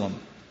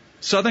Jerusalem.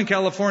 Southern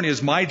California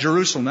is my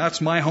Jerusalem.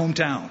 That's my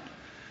hometown.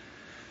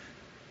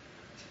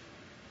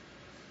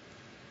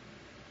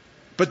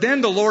 But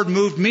then the Lord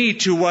moved me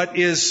to what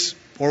is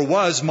or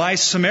was my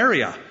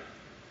Samaria.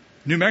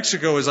 New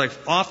Mexico is like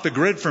off the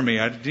grid for me.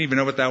 I didn't even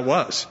know what that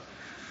was.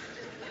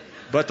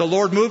 But the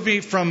Lord moved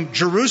me from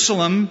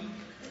Jerusalem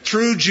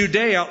through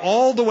Judea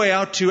all the way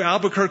out to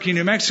Albuquerque,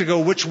 New Mexico,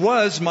 which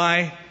was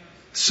my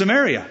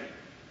Samaria.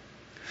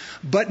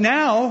 But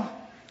now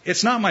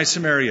it's not my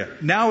Samaria.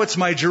 Now it's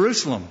my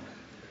Jerusalem.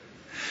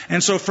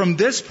 And so from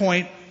this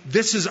point,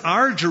 this is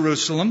our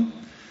Jerusalem.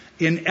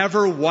 In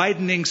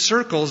ever-widening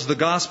circles, the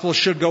gospel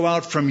should go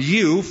out from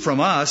you, from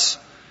us,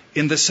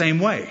 in the same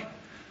way.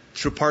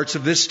 Through parts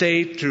of this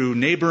state, through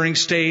neighboring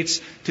states,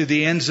 to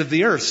the ends of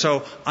the earth.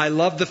 So I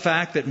love the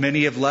fact that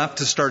many have left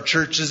to start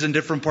churches in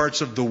different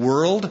parts of the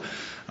world.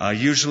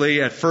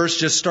 Usually at first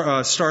just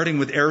starting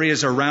with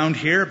areas around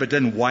here, but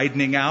then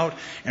widening out.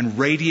 And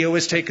radio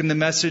has taken the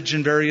message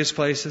in various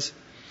places.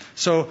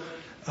 So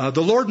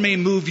the Lord may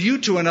move you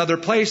to another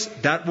place.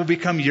 That will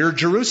become your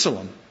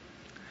Jerusalem.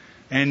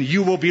 And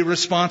you will be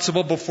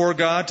responsible before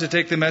God to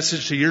take the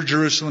message to your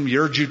Jerusalem,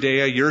 your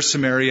Judea, your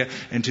Samaria,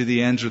 and to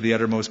the ends or the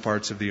uttermost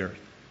parts of the earth.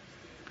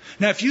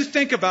 Now, if you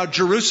think about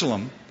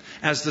Jerusalem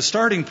as the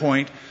starting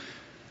point,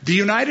 the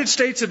United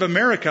States of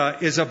America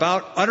is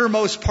about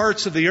uttermost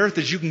parts of the earth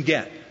as you can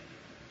get.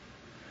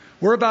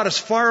 We're about as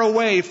far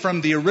away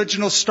from the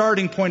original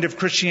starting point of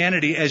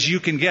Christianity as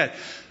you can get.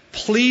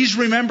 Please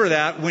remember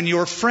that when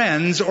your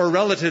friends or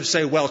relatives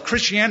say, well,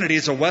 Christianity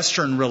is a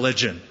Western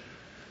religion.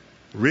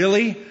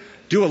 Really?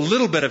 Do a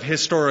little bit of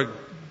historic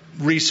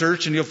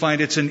research and you'll find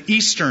it's an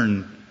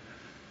Eastern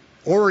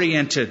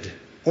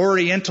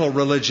Oriental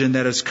religion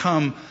that has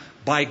come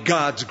by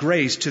God's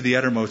grace to the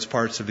uttermost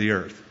parts of the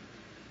earth.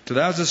 So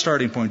that was the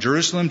starting point.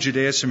 Jerusalem,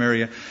 Judea,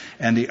 Samaria,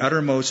 and the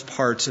uttermost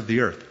parts of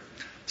the earth.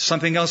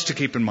 Something else to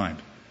keep in mind.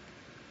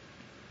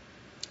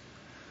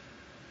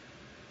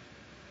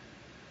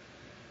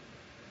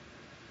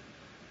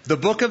 The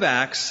book of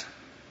Acts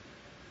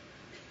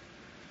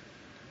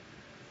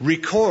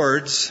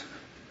records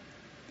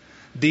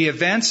the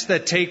events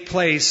that take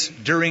place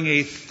during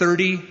a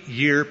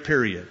 30-year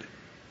period.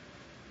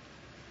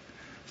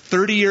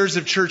 30 years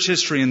of church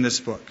history in this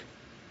book.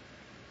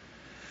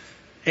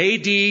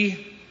 AD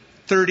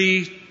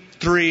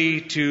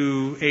 33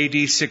 to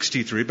AD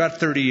 63, about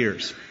 30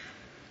 years.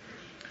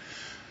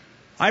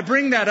 I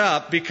bring that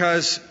up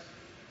because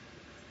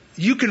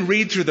you can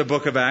read through the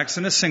book of Acts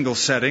in a single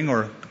setting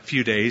or a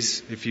few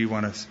days if you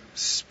want to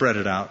spread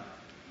it out.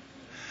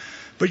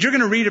 But you're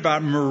going to read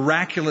about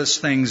miraculous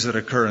things that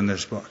occur in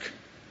this book.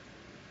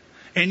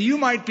 And you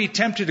might be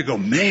tempted to go,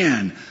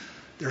 man,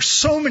 there's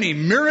so many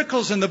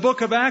miracles in the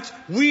book of Acts.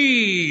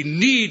 We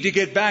need to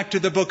get back to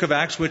the book of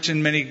Acts, which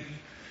in many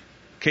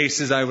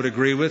cases I would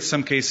agree with.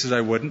 Some cases I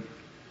wouldn't.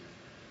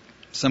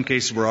 Some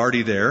cases we're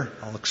already there.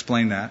 I'll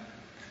explain that.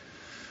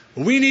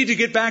 We need to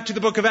get back to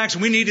the book of Acts.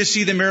 We need to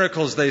see the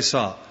miracles they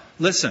saw.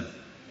 Listen,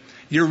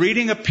 you're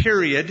reading a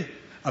period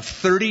of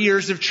 30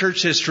 years of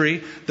church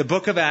history. The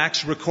book of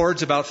Acts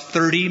records about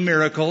 30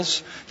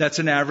 miracles. That's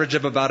an average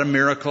of about a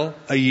miracle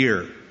a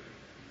year.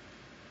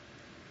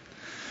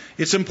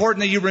 It's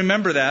important that you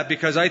remember that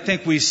because I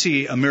think we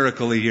see a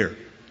miracle a year.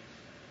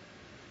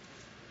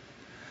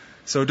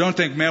 So don't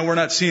think, man, we're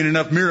not seeing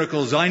enough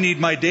miracles. I need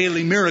my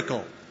daily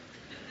miracle.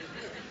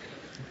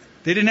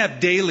 They didn't have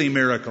daily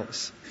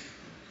miracles.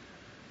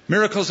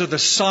 Miracles are the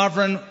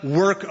sovereign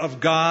work of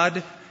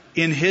God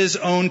in His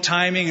own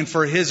timing and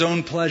for His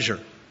own pleasure.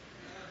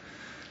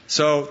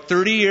 So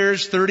 30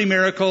 years, 30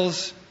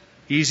 miracles,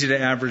 easy to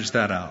average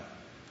that out.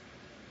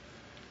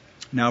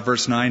 Now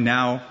verse 9,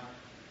 now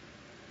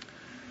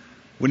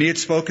when He had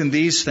spoken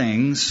these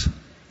things,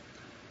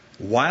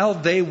 while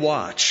they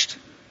watched,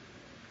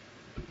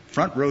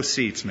 front row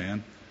seats,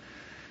 man,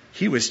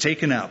 He was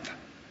taken up,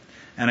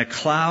 and a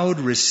cloud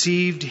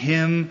received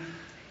Him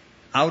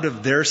out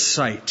of their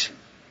sight.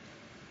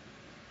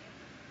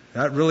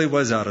 That really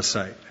was out of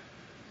sight.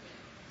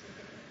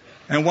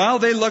 And while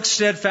they looked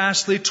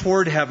steadfastly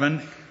toward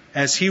heaven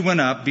as He went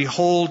up,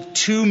 behold,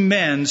 2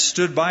 men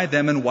stood by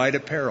them in white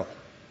apparel,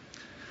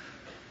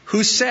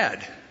 who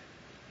said,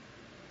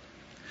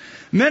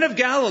 Men of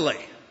Galilee,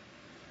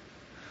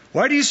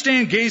 why do you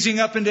stand gazing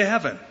up into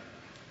heaven?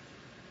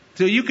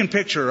 So you can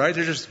picture, right?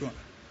 They're just going,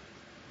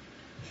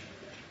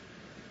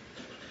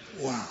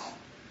 wow,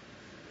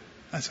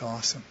 that's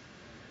awesome.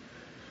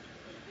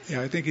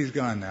 Yeah, I think He's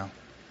gone now.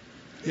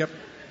 Yep.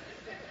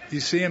 You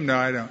see Him? No,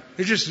 I don't.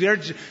 They're just yeah,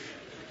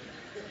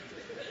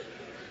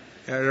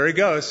 there He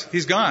goes.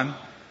 He's gone.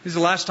 This is the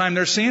last time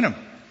they're seeing Him.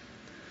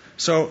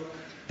 So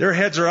their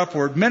heads are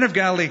upward. Men of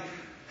Galilee,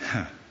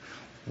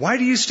 why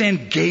do you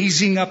stand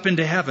gazing up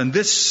into heaven?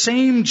 This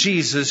same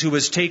Jesus who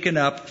was taken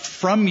up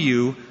from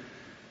you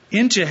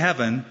into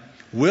heaven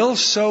will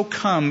so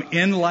come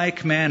in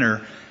like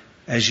manner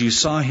as you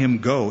saw Him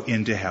go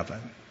into heaven.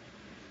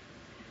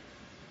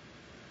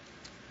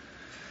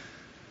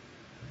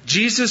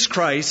 Jesus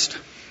Christ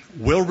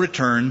will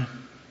return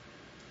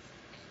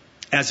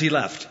as He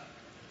left.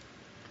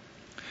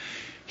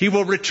 He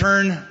will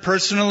return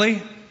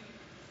personally.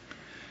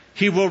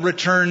 He will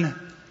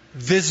return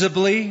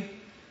visibly.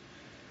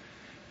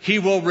 He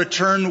will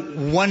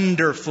return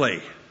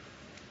wonderfully.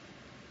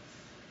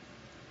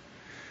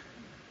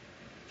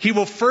 He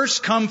will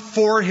first come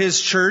for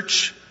His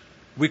church.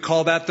 We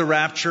call that the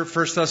rapture,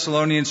 1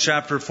 Thessalonians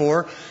chapter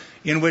 4.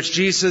 In which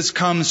Jesus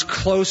comes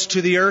close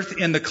to the earth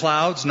in the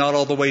clouds, not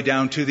all the way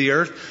down to the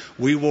earth.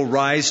 We will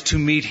rise to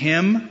meet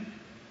Him.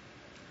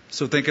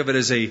 So think of it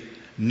as a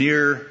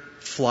near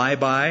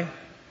flyby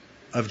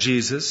of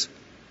Jesus.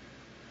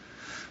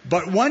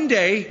 But one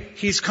day,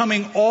 He's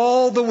coming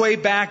all the way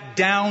back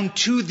down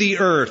to the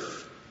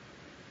earth.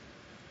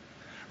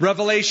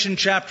 Revelation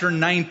chapter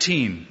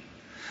 19.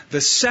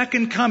 The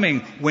second coming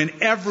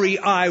when every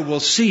eye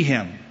will see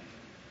Him.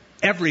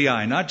 Every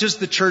eye, not just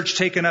the church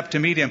taken up to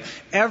meet Him.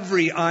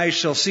 Every eye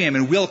shall see Him,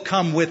 and we'll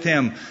come with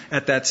Him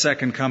at that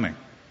second coming.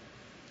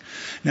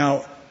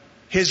 Now,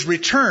 His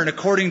return,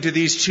 according to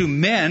these 2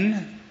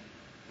 men,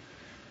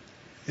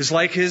 is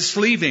like His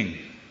leaving.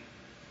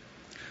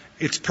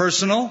 It's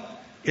personal,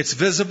 it's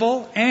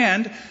visible,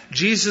 and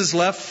Jesus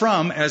left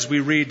from, as we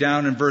read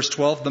down in verse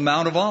 12, the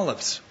Mount of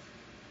Olives.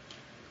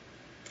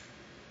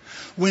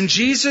 When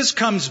Jesus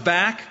comes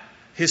back,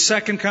 His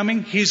second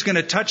coming, He's going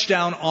to touch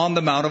down on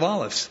the Mount of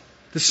Olives.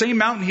 The same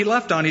mountain He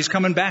left on, He's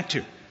coming back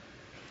to.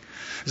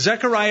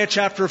 Zechariah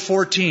chapter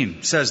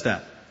 14 says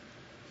that.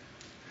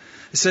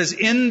 It says,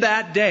 in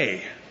that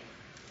day,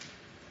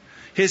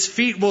 His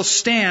feet will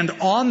stand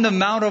on the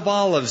Mount of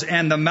Olives,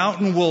 and the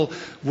mountain will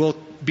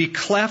be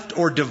cleft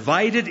or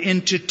divided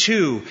into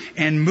two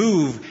and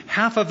move,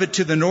 half of it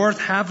to the north,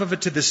 half of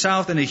it to the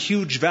south, and a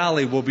huge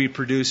valley will be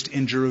produced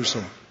in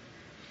Jerusalem.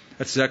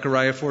 That's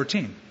Zechariah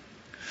 14.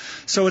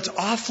 So it's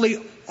awfully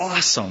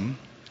awesome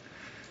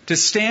to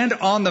stand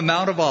on the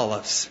Mount of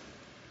Olives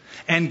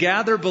and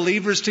gather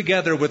believers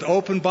together with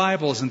open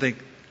Bibles and think,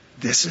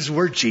 this is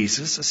where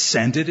Jesus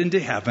ascended into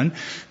heaven.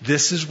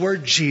 This is where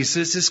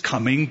Jesus is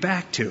coming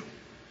back to.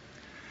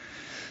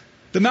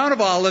 The Mount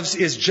of Olives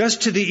is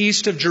just to the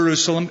east of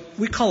Jerusalem.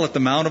 We call it the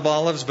Mount of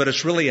Olives, but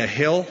it's really a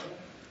hill.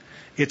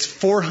 It's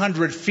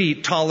 400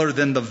 feet taller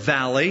than the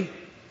valley.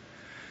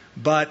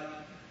 But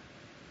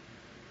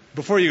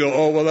before you go,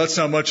 oh, well, that's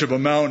not much of a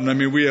mountain. I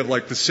mean, we have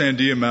like the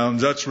Sandia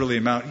Mountains. That's really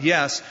a mountain.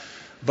 Yes,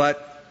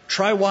 but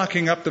try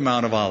walking up the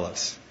Mount of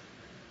Olives.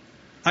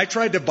 I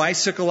tried to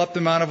bicycle up the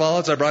Mount of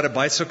Olives. I brought a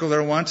bicycle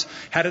there once,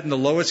 had it in the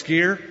lowest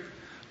gear,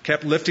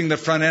 kept lifting the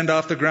front end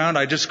off the ground.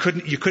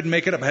 You couldn't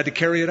make it up. I had to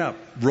carry it up,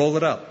 roll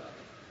it up.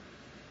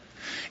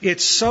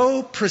 It's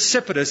so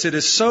precipitous, it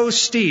is so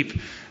steep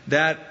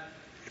that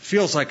it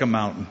feels like a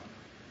mountain.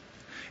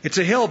 It's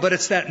a hill, but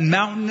it's that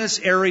mountainous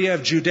area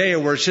of Judea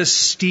where it's just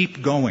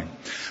steep going.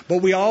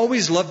 But we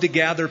always love to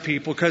gather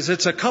people because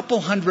it's a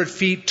couple hundred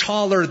feet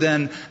taller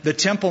than the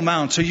Temple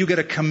Mount, so you get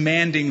a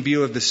commanding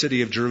view of the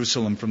city of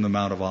Jerusalem from the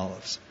Mount of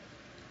Olives.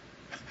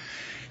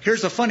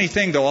 Here's the funny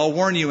thing, though. I'll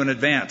warn you in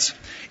advance.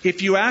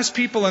 If you ask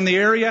people in the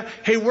area,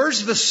 hey,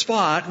 where's the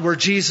spot where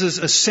Jesus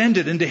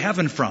ascended into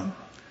heaven from?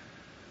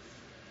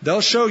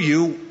 They'll show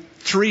you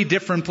 3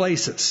 different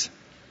places,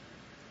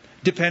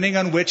 depending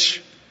on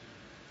which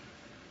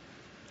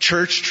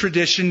church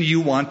tradition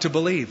you want to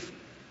believe.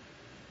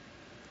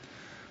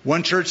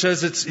 One church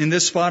says it's in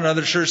this spot,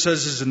 another church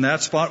says it's in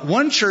that spot.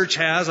 One church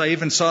has, I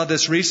even saw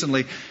this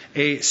recently,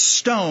 a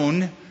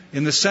stone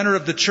in the center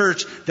of the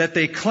church that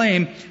they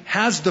claim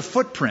has the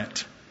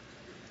footprint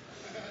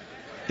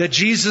that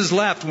Jesus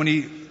left when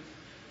he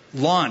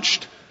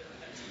launched.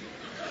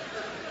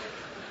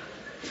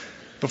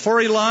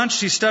 Before he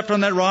launched, he stepped on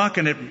that rock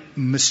and it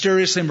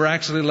mysteriously,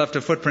 miraculously left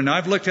a footprint. Now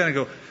I've looked at it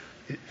and go,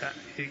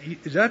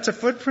 that's a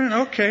footprint?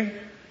 Okay.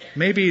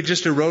 Maybe he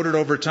just eroded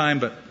over time,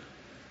 but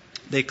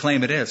they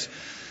claim it is.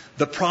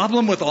 The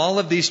problem with all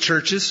of these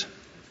churches,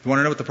 you want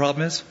to know what the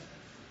problem is?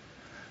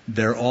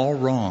 They're all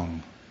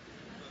wrong.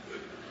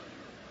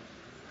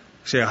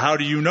 Say, how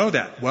do you know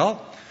that?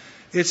 Well,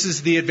 this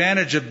is the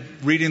advantage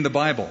of reading the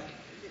Bible.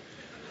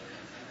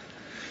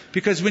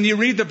 Because when you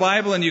read the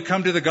Bible and you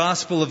come to the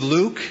Gospel of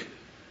Luke,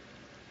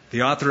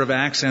 the author of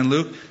Acts and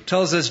Luke,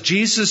 tells us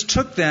Jesus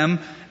took them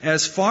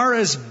as far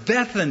as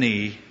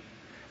Bethany,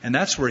 and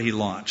that's where he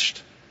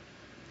launched.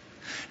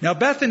 Now,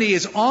 Bethany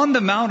is on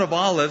the Mount of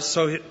Olives,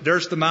 so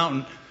there's the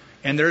mountain,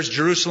 and there's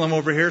Jerusalem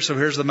over here, so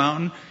here's the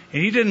mountain.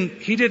 And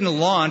he didn't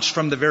launch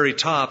from the very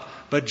top,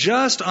 but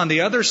just on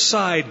the other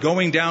side,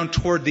 going down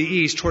toward the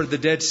east, toward the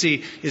Dead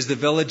Sea, is the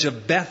village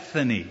of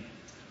Bethany,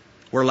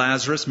 where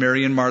Lazarus,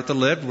 Mary, and Martha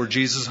lived, where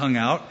Jesus hung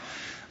out.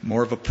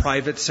 More of a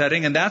private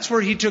setting. And that's where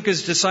he took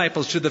his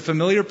disciples, to the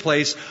familiar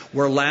place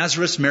where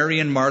Lazarus, Mary,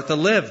 and Martha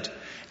lived.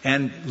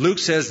 And Luke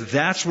says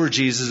that's where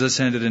Jesus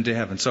ascended into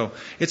heaven. So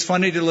it's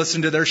funny to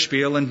listen to their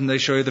spiel and they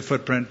show you the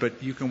footprint,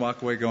 but you can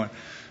walk away going,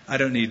 I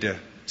don't need to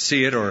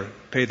see it or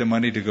pay the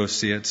money to go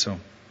see it. So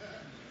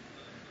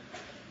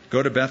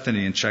go to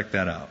Bethany and check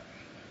that out.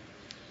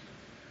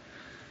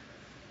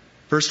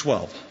 Verse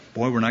 12.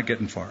 Boy, we're not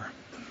getting far.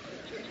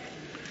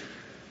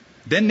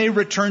 Then they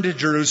returned to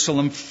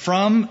Jerusalem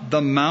from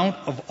the Mount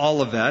of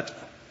Olivet,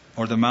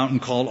 or the mountain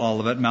called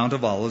Olivet, Mount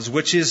of Olives,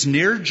 which is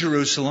near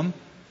Jerusalem,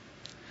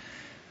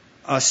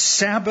 a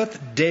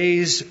Sabbath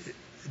day's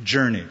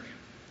journey.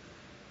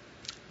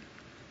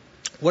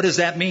 What does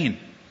that mean?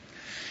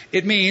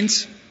 It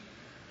means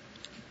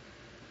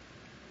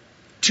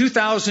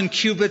 2,000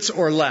 cubits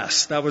or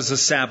less. That was a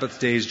Sabbath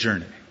day's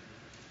journey.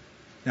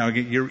 Now,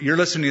 you're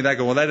listening to that,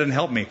 go, well, that didn't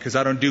help me because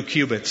I don't do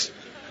cubits.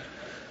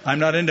 I'm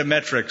not into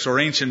metrics or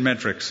ancient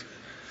metrics.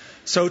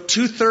 So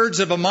 2/3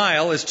 of a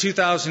mile is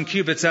 2,000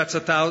 cubits. That's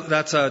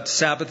a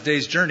Sabbath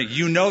day's journey.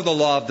 You know the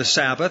law of the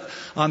Sabbath.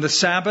 On the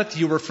Sabbath,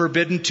 you were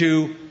forbidden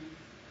to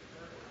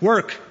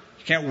work.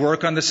 You can't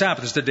work on the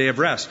Sabbath. It's the day of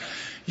rest.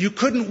 You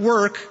couldn't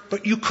work,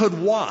 but you could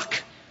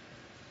walk.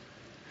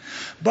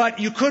 But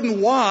you couldn't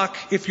walk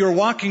if your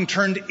walking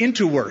turned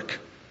into work.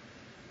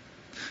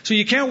 So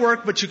you can't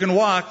work, but you can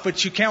walk,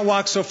 but you can't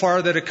walk so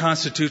far that it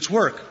constitutes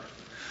work.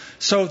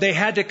 So they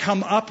had to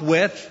come up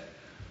with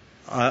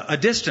a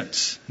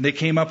distance. They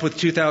came up with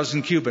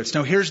 2,000 cubits.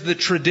 Now here's the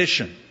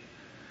tradition.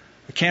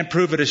 I can't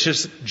prove it, it's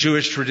just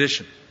Jewish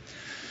tradition.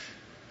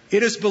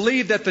 It is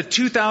believed that the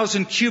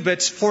 2,000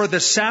 cubits for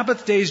the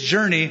Sabbath day's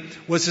journey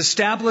was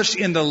established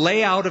in the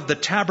layout of the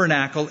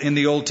tabernacle in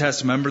the Old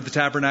Testament. Remember the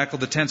tabernacle,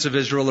 the tents of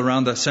Israel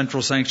around the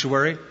central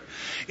sanctuary?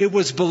 It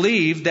was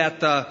believed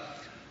that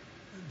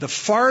the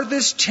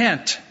farthest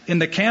tent in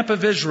the camp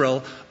of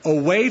Israel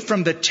away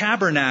from the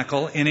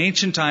tabernacle in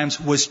ancient times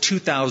was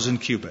 2,000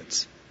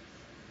 cubits.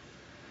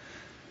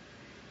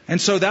 And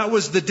so that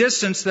was the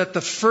distance that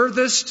the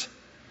furthest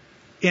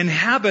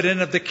inhabitant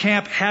of the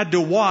camp had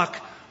to walk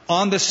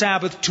on the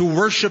Sabbath to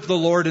worship the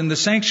Lord in the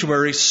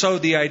sanctuary. So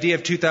the idea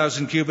of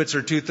 2,000 cubits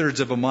or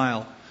 2/3 of a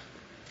mile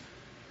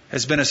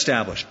has been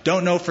established.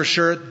 Don't know for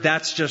sure.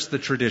 That's just the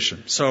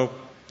tradition. So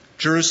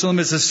Jerusalem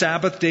is a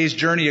Sabbath day's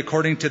journey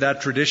according to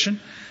that tradition.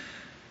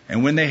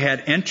 And when they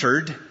had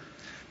entered,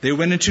 they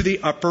went into the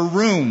upper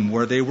room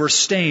where they were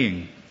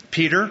staying.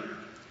 Peter,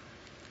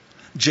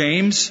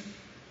 James,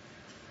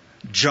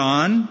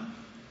 John.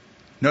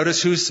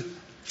 Notice who's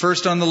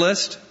first on the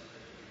list?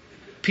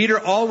 Peter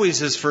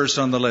always is first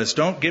on the list.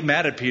 Don't get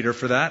mad at Peter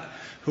for that.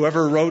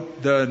 Whoever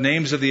wrote the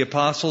names of the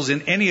apostles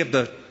in any of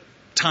the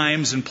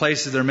times and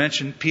places they're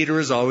mentioned, Peter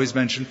is always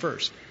mentioned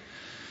first.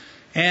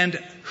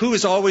 And who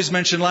is always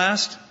mentioned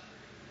last?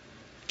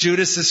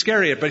 Judas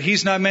Iscariot. But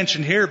he's not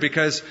mentioned here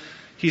because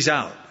he's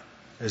out,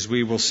 as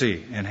we will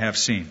see and have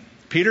seen.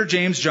 Peter,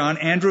 James, John,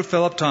 Andrew,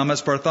 Philip,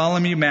 Thomas,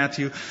 Bartholomew,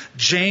 Matthew,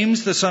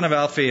 James the son of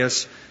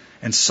Alphaeus,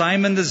 and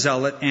Simon the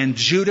Zealot, and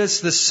Judas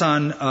the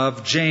son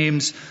of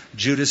James.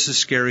 Judas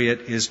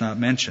Iscariot is not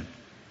mentioned.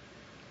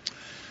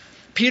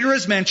 Peter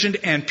is mentioned,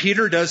 and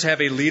Peter does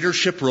have a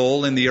leadership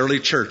role in the early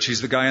church.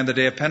 He's the guy on the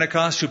day of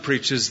Pentecost who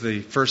preaches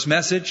the first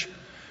message.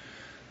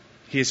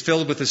 He is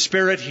filled with the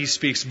Spirit. He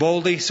speaks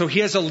boldly. So he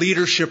has a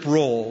leadership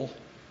role.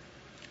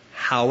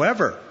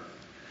 However,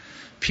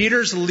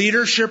 Peter's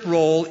leadership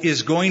role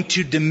is going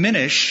to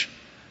diminish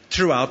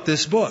throughout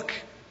this book.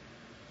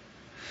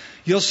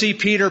 You'll see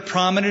Peter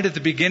prominent at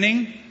the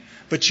beginning,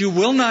 but you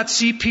will not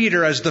see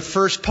Peter as the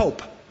first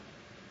pope.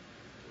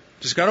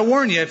 Just got to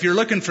warn you, if you're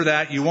looking for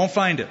that, you won't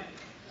find it.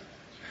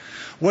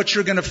 What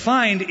you're going to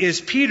find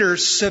is Peter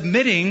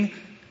submitting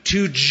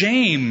to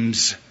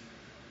James.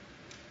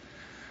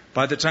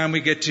 By the time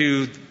we get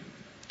to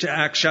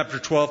Acts chapter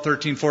 12,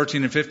 13,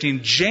 14, and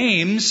 15,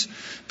 James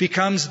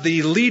becomes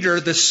the leader,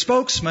 the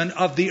spokesman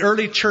of the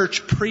early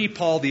church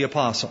pre-Paul the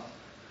Apostle.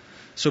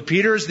 So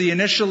Peter is the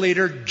initial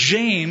leader.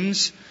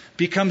 James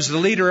becomes the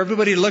leader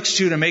everybody looks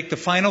to make the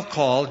final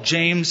call.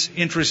 James,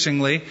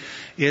 interestingly,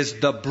 is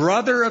the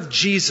brother of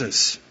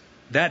Jesus.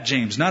 That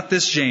James, not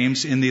this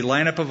James in the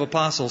lineup of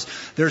apostles.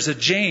 There's a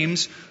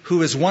James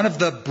who is one of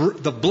the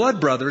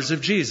blood brothers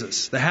of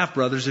Jesus, the half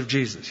brothers of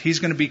Jesus. He's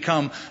going to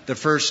become the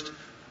first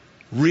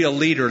real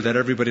leader that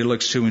everybody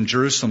looks to in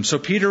Jerusalem. So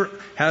Peter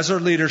has a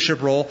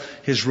leadership role.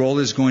 His role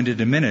is going to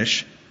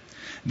diminish.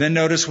 Then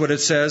notice what it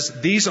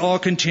says. These all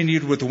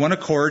continued with one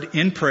accord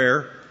in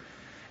prayer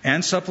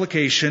and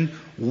supplication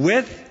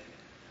with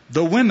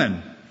the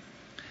women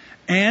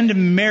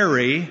and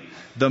Mary,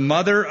 the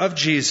mother of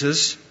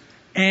Jesus,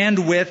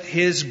 and with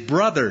his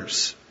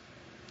brothers.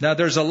 Now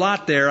there's a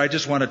lot there. I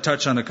just want to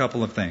touch on a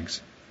couple of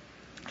things.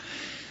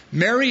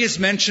 Mary is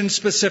mentioned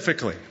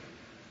specifically.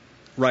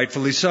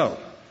 Rightfully so.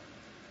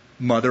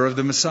 Mother of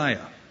the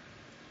Messiah.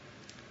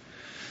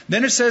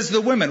 Then it says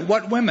the women.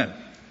 What women?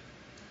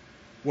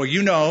 Well,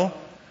 you know,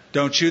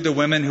 don't you, the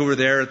women who were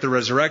there at the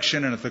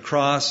resurrection and at the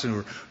cross and who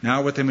are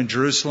now with him in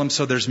Jerusalem.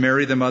 So there's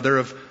Mary, the mother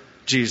of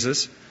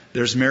Jesus.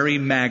 There's Mary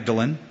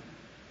Magdalene.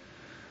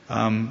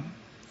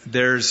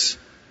 There's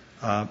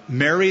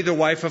Mary, the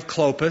wife of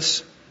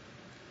Clopas.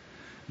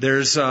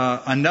 There's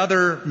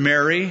another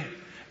Mary,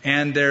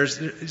 and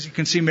as you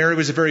can see, Mary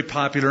was a very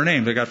popular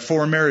name. They got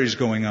 4 Marys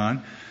going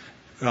on.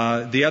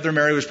 The other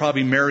Mary was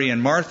probably Mary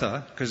and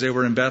Martha, because they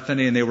were in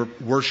Bethany and they were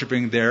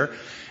worshiping there.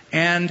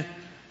 And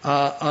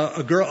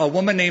a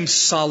woman named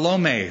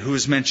Salome, who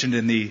is mentioned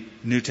in the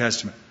New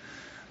Testament.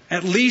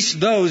 At least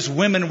those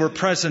women were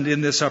present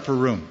in this upper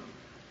room.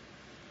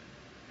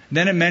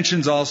 Then it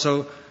mentions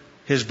also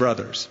his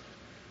brothers.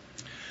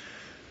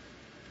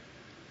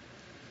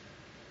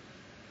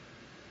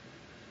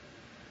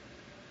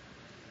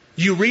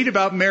 You read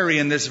about Mary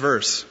in this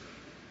verse.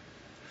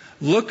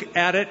 Look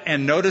at it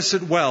and notice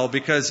it well,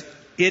 because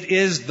it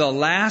is the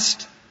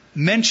last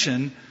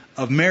mention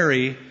of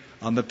Mary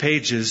on the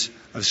pages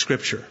of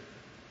Scripture.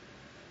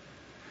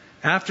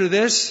 After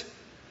this,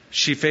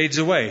 she fades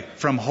away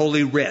from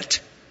Holy Writ.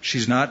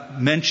 She's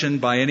not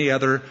mentioned by any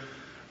other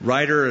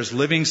writer as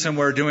living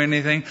somewhere doing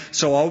anything.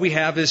 So all we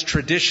have is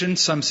tradition.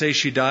 Some say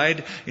she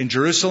died in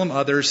Jerusalem.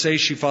 Others say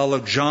she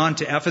followed John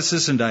to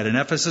Ephesus and died in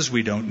Ephesus.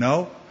 We don't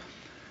know.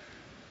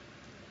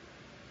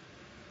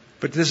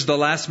 But this is the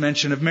last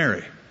mention of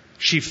Mary.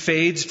 She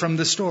fades from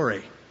the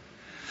story.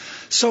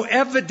 So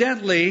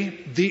evidently,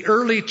 the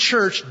early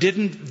church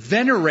didn't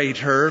venerate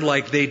her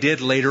like they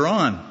did later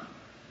on.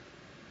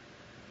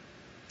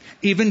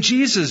 Even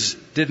Jesus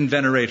didn't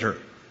venerate her.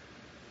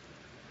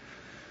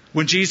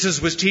 When Jesus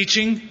was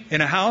teaching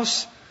in a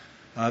house,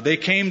 they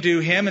came to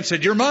him and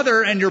said, "Your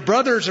mother and your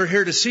brothers are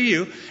here to see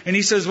you." And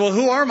he says, "Well,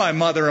 who are my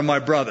mother and my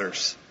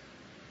brothers?"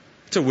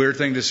 It's a weird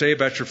thing to say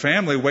about your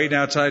family waiting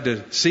outside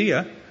to see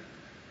you.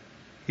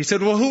 He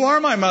said, "Well, who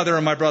are my mother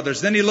and my brothers?"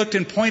 Then he looked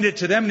and pointed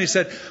to them and he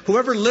said,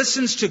 "Whoever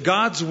listens to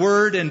God's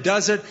word and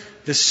does it,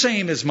 the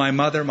same is my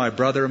mother, my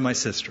brother, and my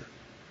sister."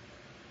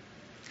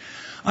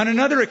 On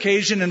another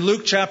occasion in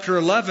Luke chapter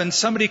 11,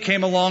 somebody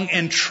came along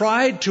and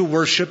tried to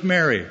worship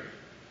Mary.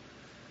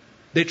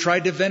 They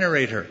tried to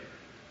venerate her.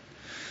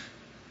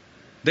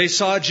 They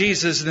saw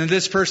Jesus, and then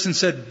this person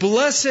said,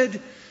 "Blessed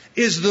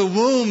is the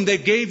womb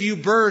that gave you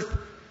birth,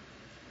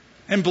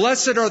 and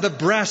blessed are the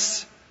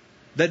breasts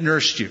that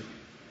nursed you."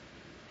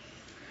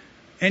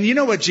 And you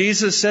know what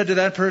Jesus said to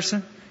that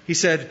person? He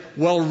said,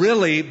 "Well,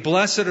 really,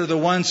 blessed are the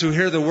ones who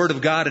hear the word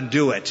of God and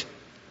do it."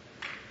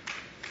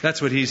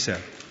 That's what he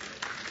said.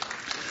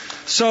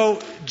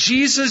 So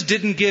Jesus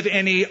didn't give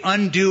any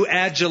undue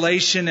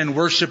adulation and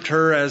worshiped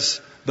her as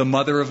the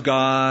mother of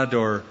God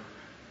or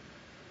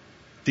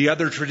the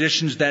other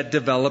traditions that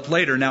developed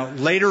later. Now,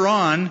 later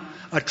on,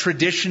 a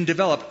tradition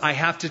developed. I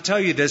have to tell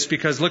you this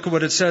because look at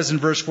what it says in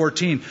verse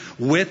 14.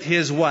 With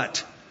his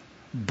what?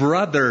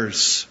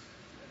 Brothers.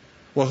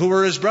 Well, who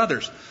are his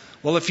brothers?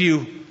 Well, if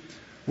you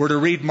were to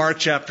read Mark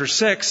chapter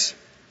 6,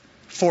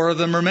 4 of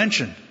them are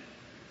mentioned.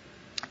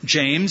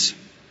 James,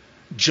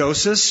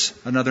 Joseph,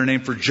 another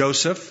name for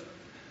Joseph,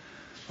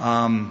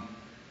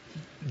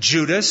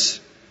 Judas,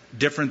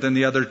 different than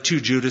the other 2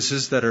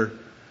 Judases that are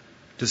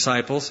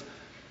disciples,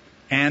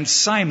 and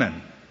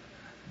Simon,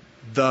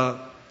 the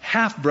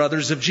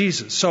half-brothers of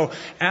Jesus. So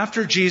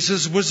after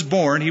Jesus was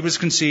born, he was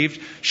conceived.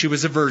 She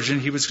was a virgin.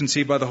 He was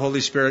conceived by the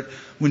Holy Spirit.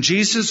 When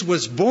Jesus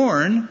was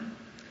born,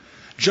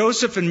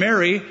 Joseph and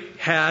Mary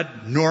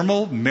had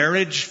normal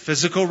marriage,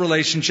 physical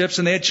relationships,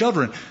 and they had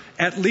children.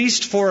 At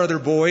least 4 other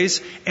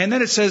boys. And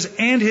then it says,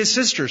 and his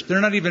sisters.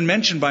 They're not even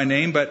mentioned by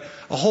name, but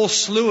a whole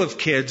slew of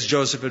kids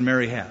Joseph and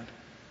Mary had.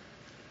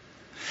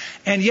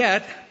 And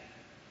yet,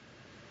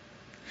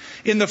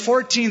 in the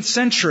 14th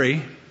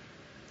century,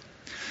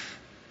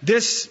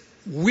 this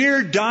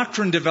weird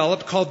doctrine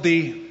developed called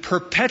the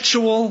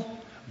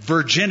perpetual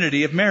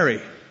virginity of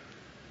Mary.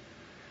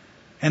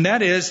 And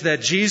that is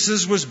that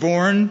Jesus was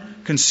born,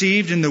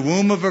 conceived in the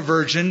womb of a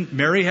virgin.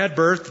 Mary had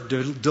birth,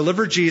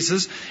 delivered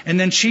Jesus, and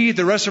then she,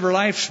 the rest of her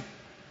life,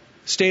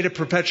 stayed a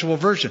perpetual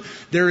virgin.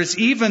 There is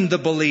even the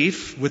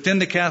belief within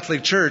the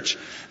Catholic Church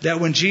that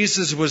when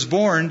Jesus was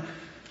born,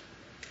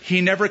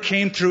 he never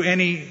came through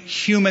any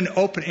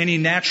any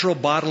natural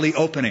bodily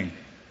opening.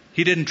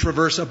 He didn't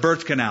traverse a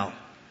birth canal.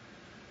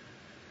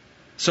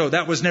 So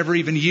that was never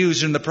even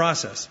used in the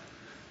process.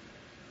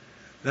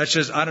 That's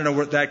just, I don't know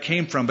where that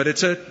came from, but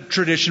it's a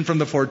tradition from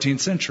the 14th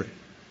century.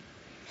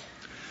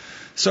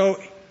 So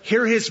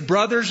here his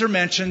brothers are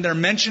mentioned. They're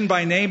mentioned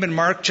by name in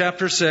Mark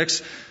chapter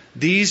 6.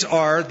 These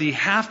are the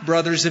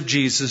half-brothers of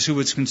Jesus who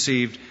was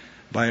conceived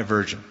by a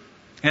virgin.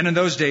 And in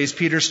those days,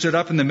 Peter stood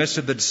up in the midst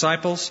of the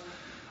disciples.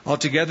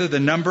 Altogether, the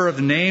number of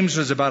names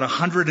was about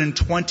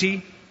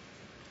 120.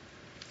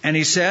 And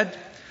he said,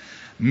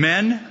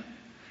 "Men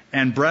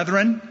and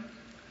brethren,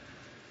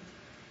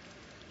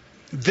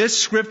 this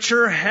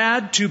scripture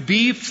had to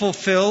be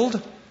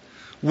fulfilled,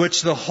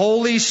 which the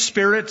Holy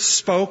Spirit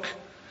spoke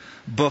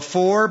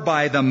before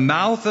by the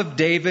mouth of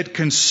David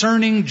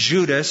concerning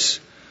Judas,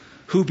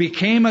 who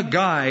became a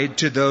guide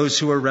to those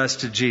who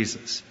arrested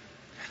Jesus."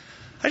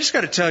 I just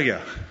got to tell you,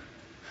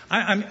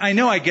 I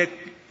know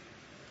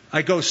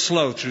I go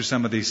slow through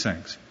some of these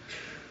things.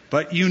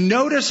 But you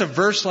notice a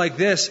verse like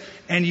this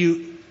and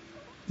you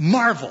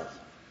marvel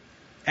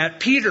at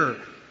Peter.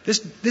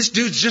 This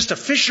dude's just a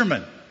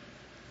fisherman.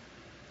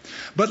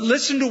 But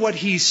listen to what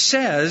he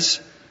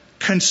says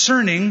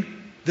concerning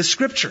the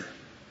Scripture.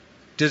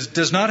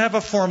 Does not have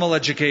a formal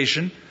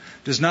education.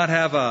 Does not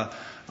have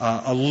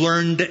a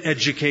learned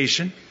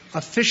education.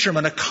 A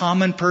fisherman, a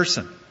common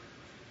person.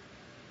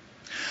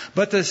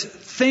 But the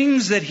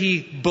things that he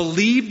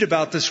believed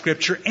about the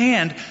Scripture,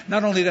 and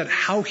not only that,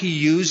 how he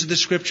used the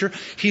Scripture,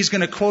 he's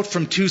going to quote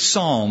from 2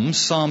 Psalms,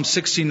 Psalm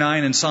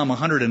 69 and Psalm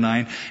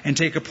 109, and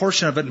take a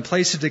portion of it and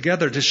place it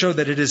together to show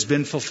that it has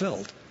been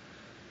fulfilled.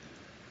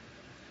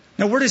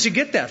 Now, where does he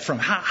get that from?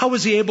 How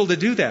was he able to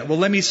do that? Well,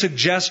 let me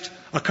suggest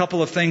a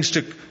couple of things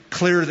to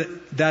clear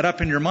that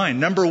up in your mind.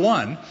 Number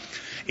one,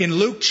 in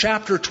Luke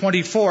chapter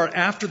 24,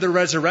 after the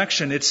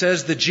resurrection, it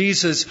says that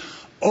Jesus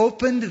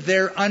opened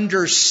their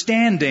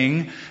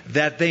understanding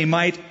that they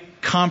might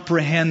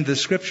comprehend the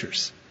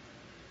Scriptures.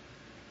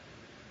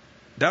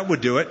 That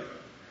would do it.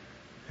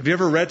 Have you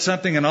ever read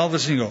something and all of a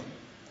sudden you go,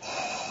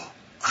 "Oh,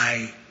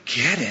 I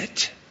get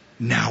it.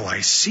 Now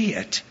I see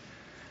it."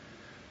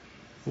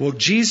 Well,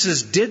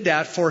 Jesus did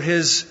that for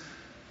his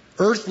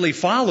earthly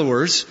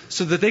followers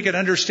so that they could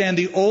understand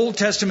the Old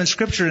Testament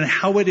Scripture and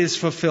how it is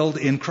fulfilled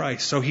in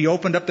Christ. So he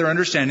opened up their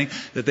understanding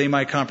that they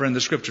might comprehend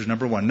the Scriptures,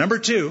 number one. Number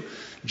two,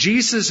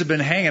 Jesus had been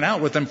hanging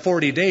out with them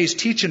 40 days,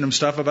 teaching them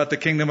stuff about the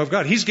kingdom of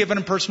God. He's given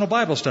them personal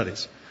Bible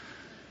studies.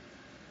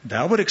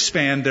 That would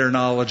expand their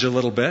knowledge a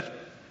little bit.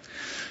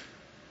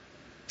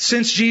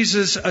 Since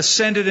Jesus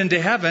ascended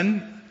into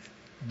heaven,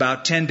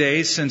 about 10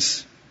 days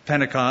since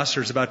Pentecost,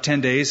 or it's about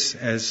 10 days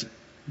as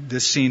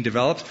this scene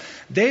developed,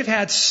 they've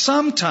had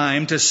some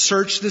time to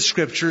search the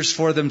Scriptures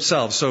for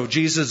themselves. So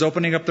Jesus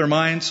opening up their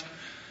minds,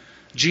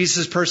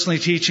 Jesus personally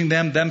teaching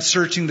them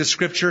searching the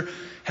Scripture,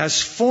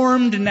 has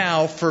formed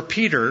now for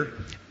Peter,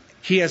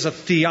 he has a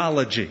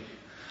theology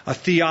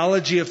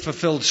of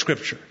fulfilled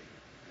Scripture.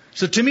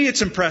 So to me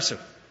it's impressive,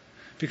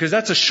 because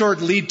that's a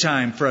short lead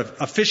time for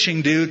a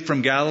fishing dude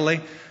from Galilee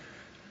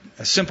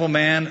a simple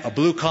man, a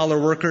blue-collar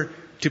worker,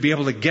 to be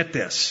able to get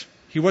this.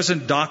 He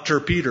wasn't Dr.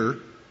 Peter.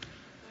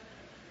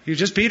 He was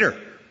just Peter.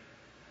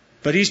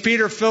 But he's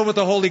Peter filled with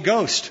the Holy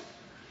Ghost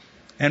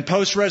and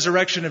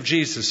post-resurrection of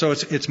Jesus. So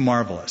it's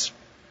marvelous.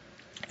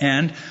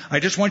 And I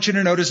just want you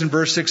to notice in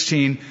verse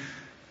 16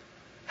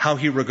 how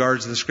he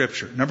regards the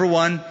Scripture. Number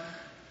one,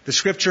 the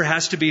Scripture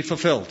has to be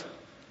fulfilled.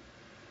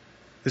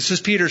 This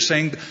is Peter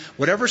saying,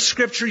 whatever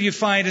Scripture you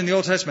find in the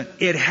Old Testament,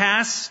 it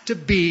has to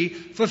be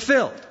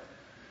fulfilled.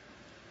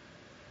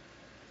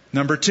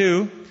 Number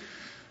two,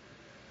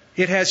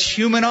 it has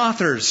human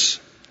authors.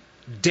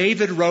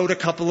 David wrote a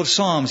couple of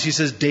Psalms. He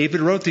says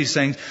David wrote these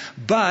things.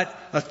 But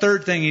a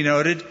third thing he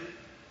noted,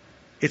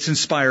 it's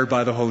inspired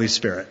by the Holy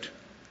Spirit.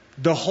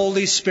 The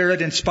Holy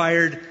Spirit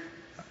inspired,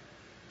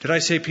 did I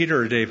say Peter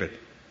or David?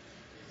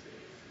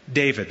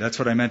 David, that's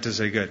what I meant to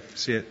say. Good.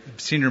 See it?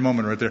 Senior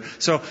moment right there.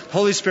 So,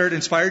 Holy Spirit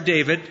inspired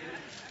David,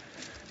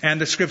 and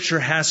the Scripture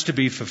has to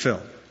be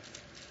fulfilled.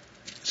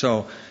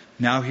 So,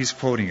 now he's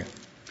quoting it.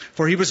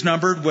 For he was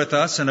numbered with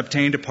us and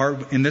obtained a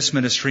part in this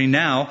ministry.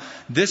 Now,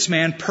 this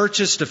man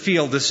purchased a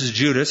field, this is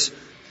Judas,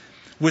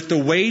 with the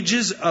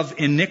wages of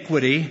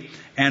iniquity,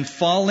 and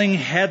falling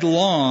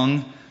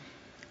headlong,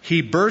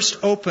 he burst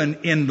open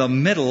in the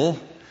middle,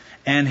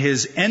 and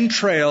his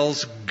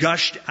entrails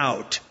gushed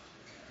out.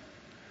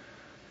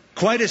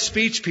 Quite a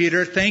speech,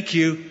 Peter. Thank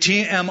you.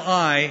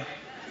 TMI.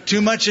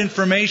 Too much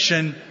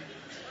information.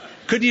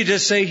 Couldn't you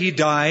just say he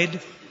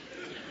died?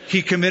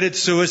 He committed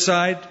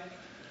suicide?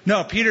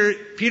 No,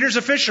 Peter's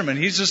a fisherman.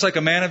 He's just like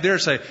a man of the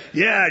earth. Say,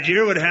 yeah, did you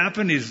hear what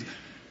happened?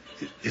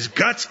 His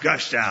guts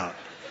gushed out.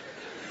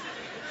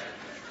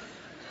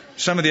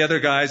 Some of the other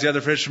guys, the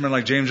other fishermen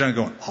like James John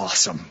going,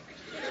 awesome.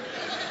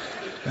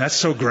 That's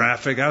so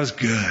graphic. That was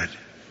good.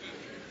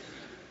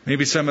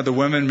 Maybe some of the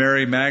women,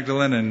 Mary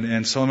Magdalene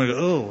and Solomon, go,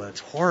 oh, that's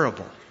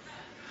horrible.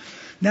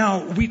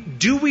 Now,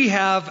 do we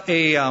have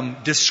a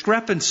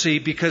discrepancy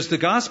because the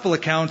gospel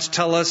accounts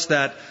tell us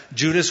that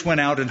Judas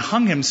went out and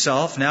hung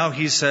himself. Now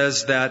he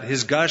says that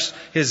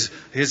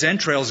his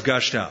entrails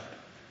gushed out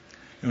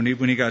when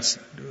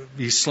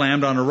he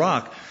slammed on a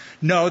rock.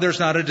 No, there's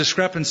not a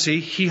discrepancy.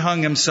 He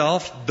hung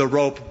himself. The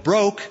rope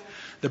broke.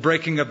 The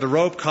breaking of the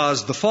rope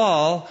caused the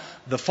fall.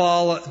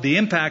 The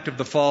impact of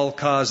the fall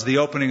caused the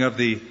opening of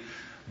the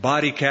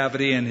body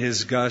cavity, and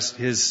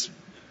his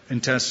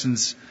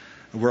intestines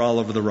were all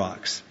over the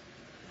rocks.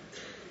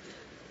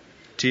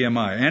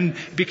 TMI. And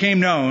became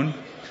known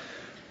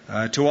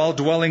to all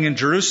dwelling in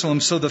Jerusalem.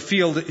 So the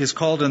field is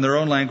called in their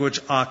own language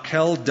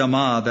Akel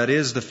Dama, that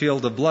is the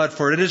field of blood.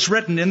 For it is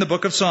written in the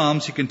book of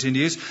Psalms, he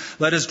continues,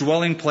 let his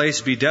dwelling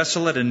place be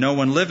desolate and no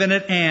one live in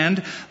it,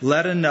 and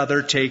let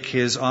another take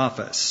his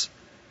office.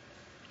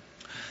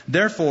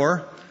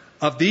 Therefore,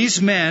 of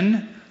these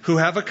men who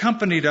have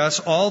accompanied us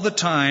all the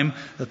time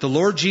that the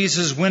Lord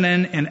Jesus went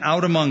in and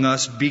out among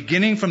us,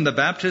 beginning from the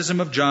baptism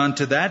of John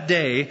to that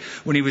day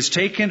when he was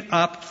taken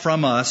up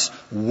from us,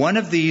 one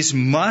of these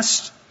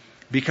must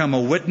become a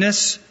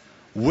witness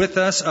with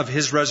us of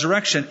his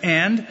resurrection.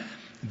 And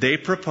they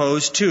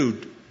proposed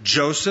two,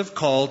 Joseph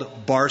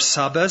called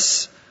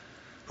Barsabbas,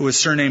 who is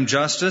surnamed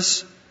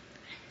Justus,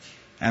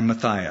 and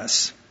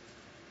Matthias.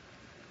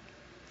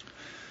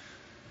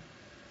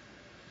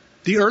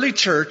 The early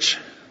church,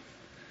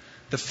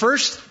 the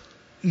first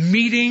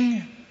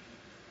meeting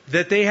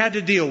that they had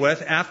to deal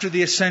with after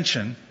the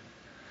ascension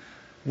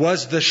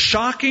was the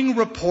shocking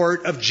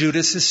report of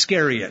Judas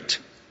Iscariot.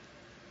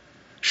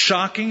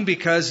 Shocking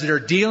because they're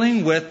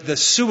dealing with the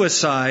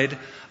suicide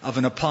of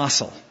an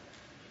apostle.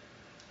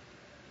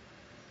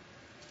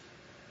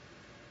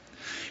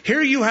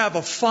 Here you have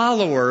a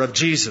follower of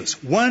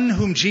Jesus, one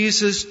whom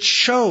Jesus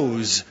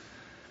chose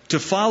to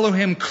follow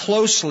him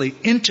closely,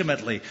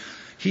 intimately.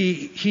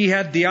 He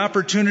had the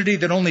opportunity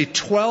that only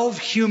 12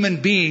 human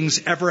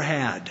beings ever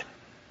had.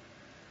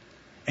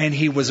 And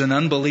he was an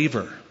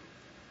unbeliever.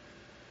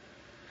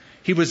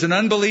 He was an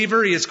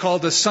unbeliever. He is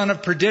called the son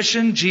of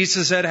perdition.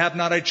 Jesus said, have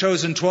not I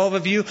chosen 12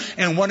 of you,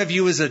 and one of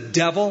you is a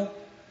devil?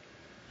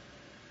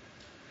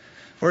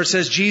 Or it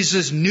says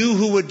Jesus knew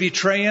who would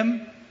betray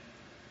him.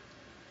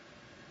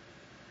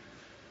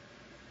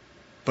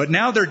 But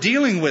now they're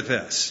dealing with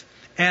this.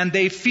 And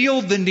they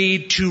feel the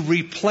need to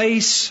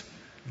replace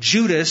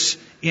Judas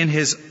in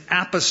his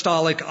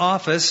apostolic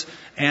office,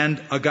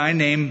 and a guy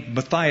named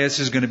Matthias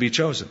is going to be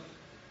chosen.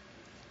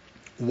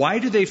 Why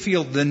do they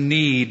feel the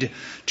need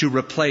to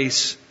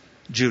replace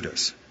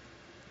Judas?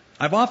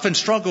 I've often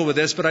struggled with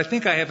this, but I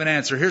think I have an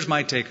answer. Here's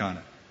my take on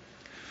it.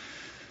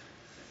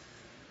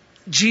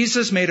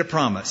 Jesus made a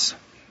promise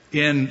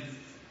in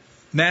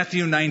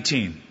Matthew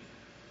 19.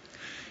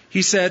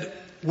 He said,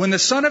 when the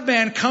Son of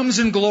Man comes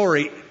in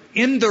glory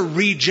in the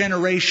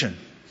regeneration,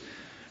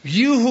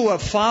 you who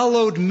have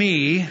followed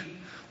me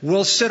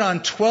will sit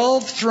on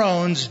 12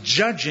 thrones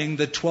judging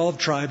the 12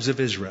 tribes of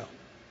Israel.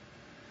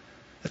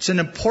 That's an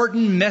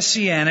important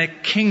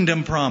messianic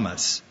kingdom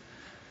promise.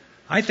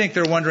 I think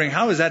they're wondering,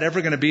 how is that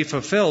ever going to be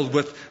fulfilled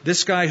with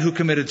this guy who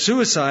committed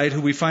suicide,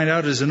 who we find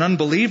out is an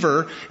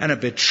unbeliever and a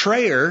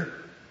betrayer?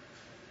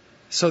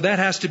 So that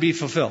has to be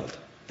fulfilled.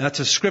 That's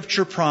a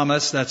scripture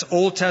promise. That's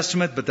Old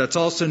Testament, but that's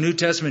also New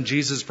Testament.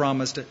 Jesus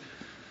promised it.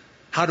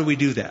 How do we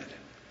do that?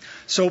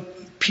 So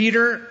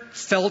Peter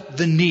felt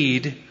the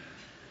need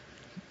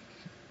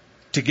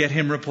to get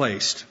him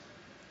replaced.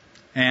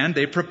 And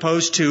they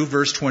proposed to,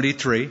 verse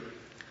 23.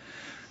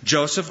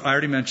 Joseph, I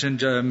already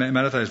mentioned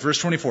Mattathias, verse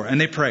 24.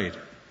 And they prayed.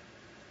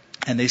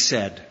 And they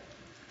said,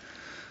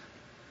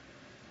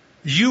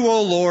 You,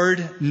 O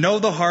Lord, know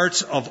the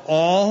hearts of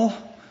all,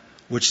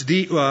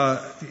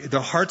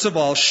 the hearts of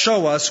all,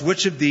 show us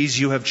which of these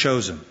you have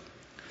chosen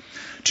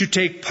to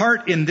take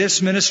part in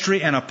this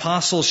ministry and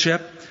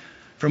apostleship,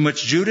 from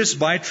which Judas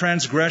by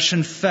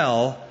transgression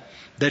fell,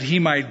 that he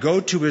might go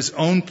to his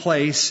own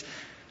place.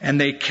 And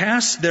they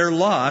cast their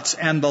lots,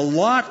 and the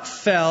lot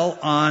fell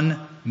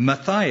on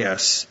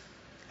Matthias,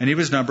 and he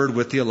was numbered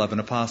with the 11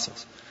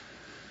 apostles.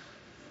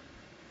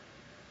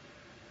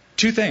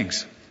 Two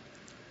things.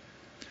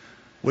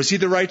 Was he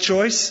the right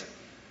choice?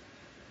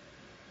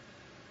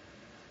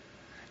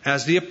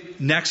 As the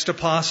next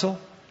apostle,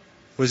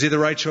 was he the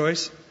right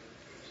choice?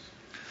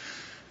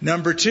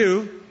 Number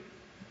two,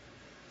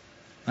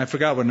 I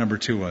forgot what number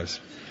two was.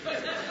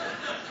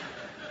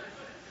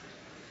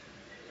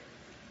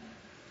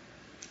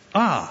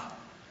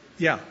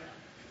 Yeah.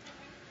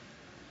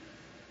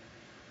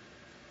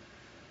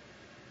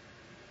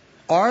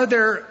 Are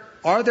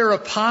there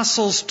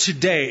apostles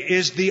today?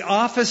 Is the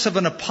office of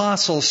an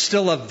apostle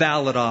still a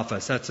valid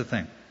office? That's the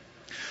thing.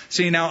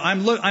 See, now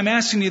I'm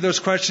asking you those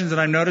questions, and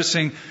I'm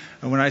noticing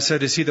when I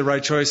said, is he the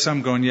right choice?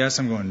 Some going yes,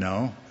 I'm going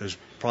no. There's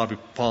probably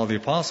Paul the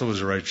apostle was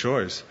the right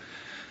choice.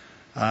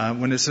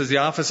 When it says the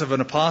office of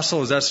an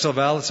apostle, is that still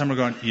valid? Some are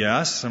going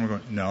yes, some are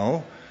going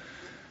no.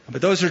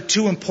 But those are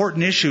two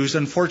important issues.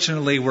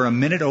 Unfortunately, we're a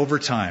minute over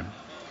time.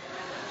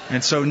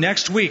 And so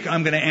next week,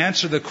 I'm going to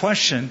answer the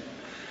question,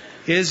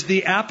 is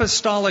the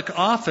apostolic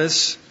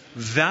office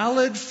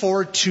valid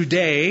for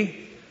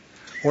today,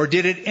 or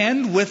did it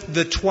end with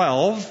the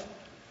 12?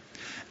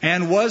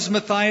 And was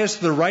Matthias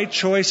the right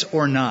choice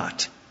or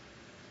not?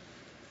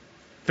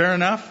 Fair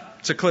enough?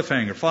 It's a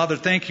cliffhanger. Father,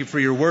 thank you for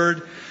your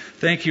word.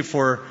 Thank you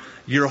for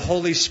your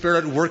Holy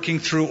Spirit working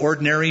through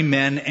ordinary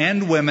men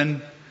and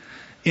women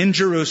in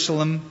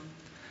Jerusalem,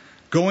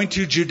 going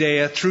to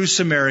Judea, through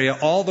Samaria,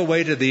 all the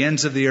way to the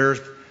ends of the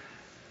earth.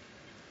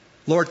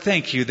 Lord,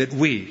 thank you that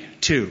we,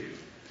 too,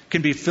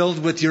 can be filled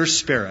with your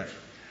Spirit.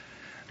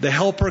 The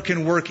Helper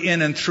can work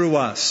in and through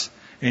us,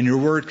 and your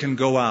word can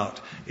go out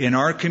in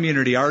our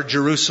community, our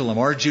Jerusalem,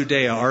 our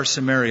Judea, our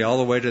Samaria, all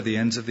the way to the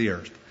ends of the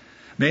earth.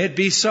 May it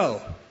be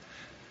so.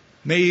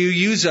 May you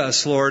use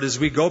us, Lord, as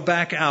we go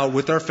back out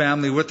with our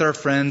family, with our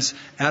friends,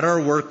 at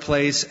our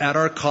workplace, at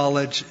our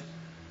college.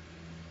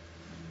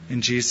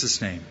 In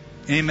Jesus' name,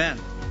 amen.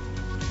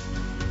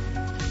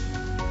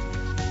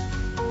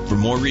 For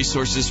more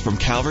resources from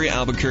Calvary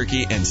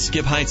Albuquerque and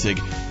Skip Heitzig,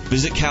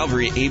 visit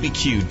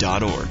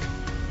calvaryabq.org.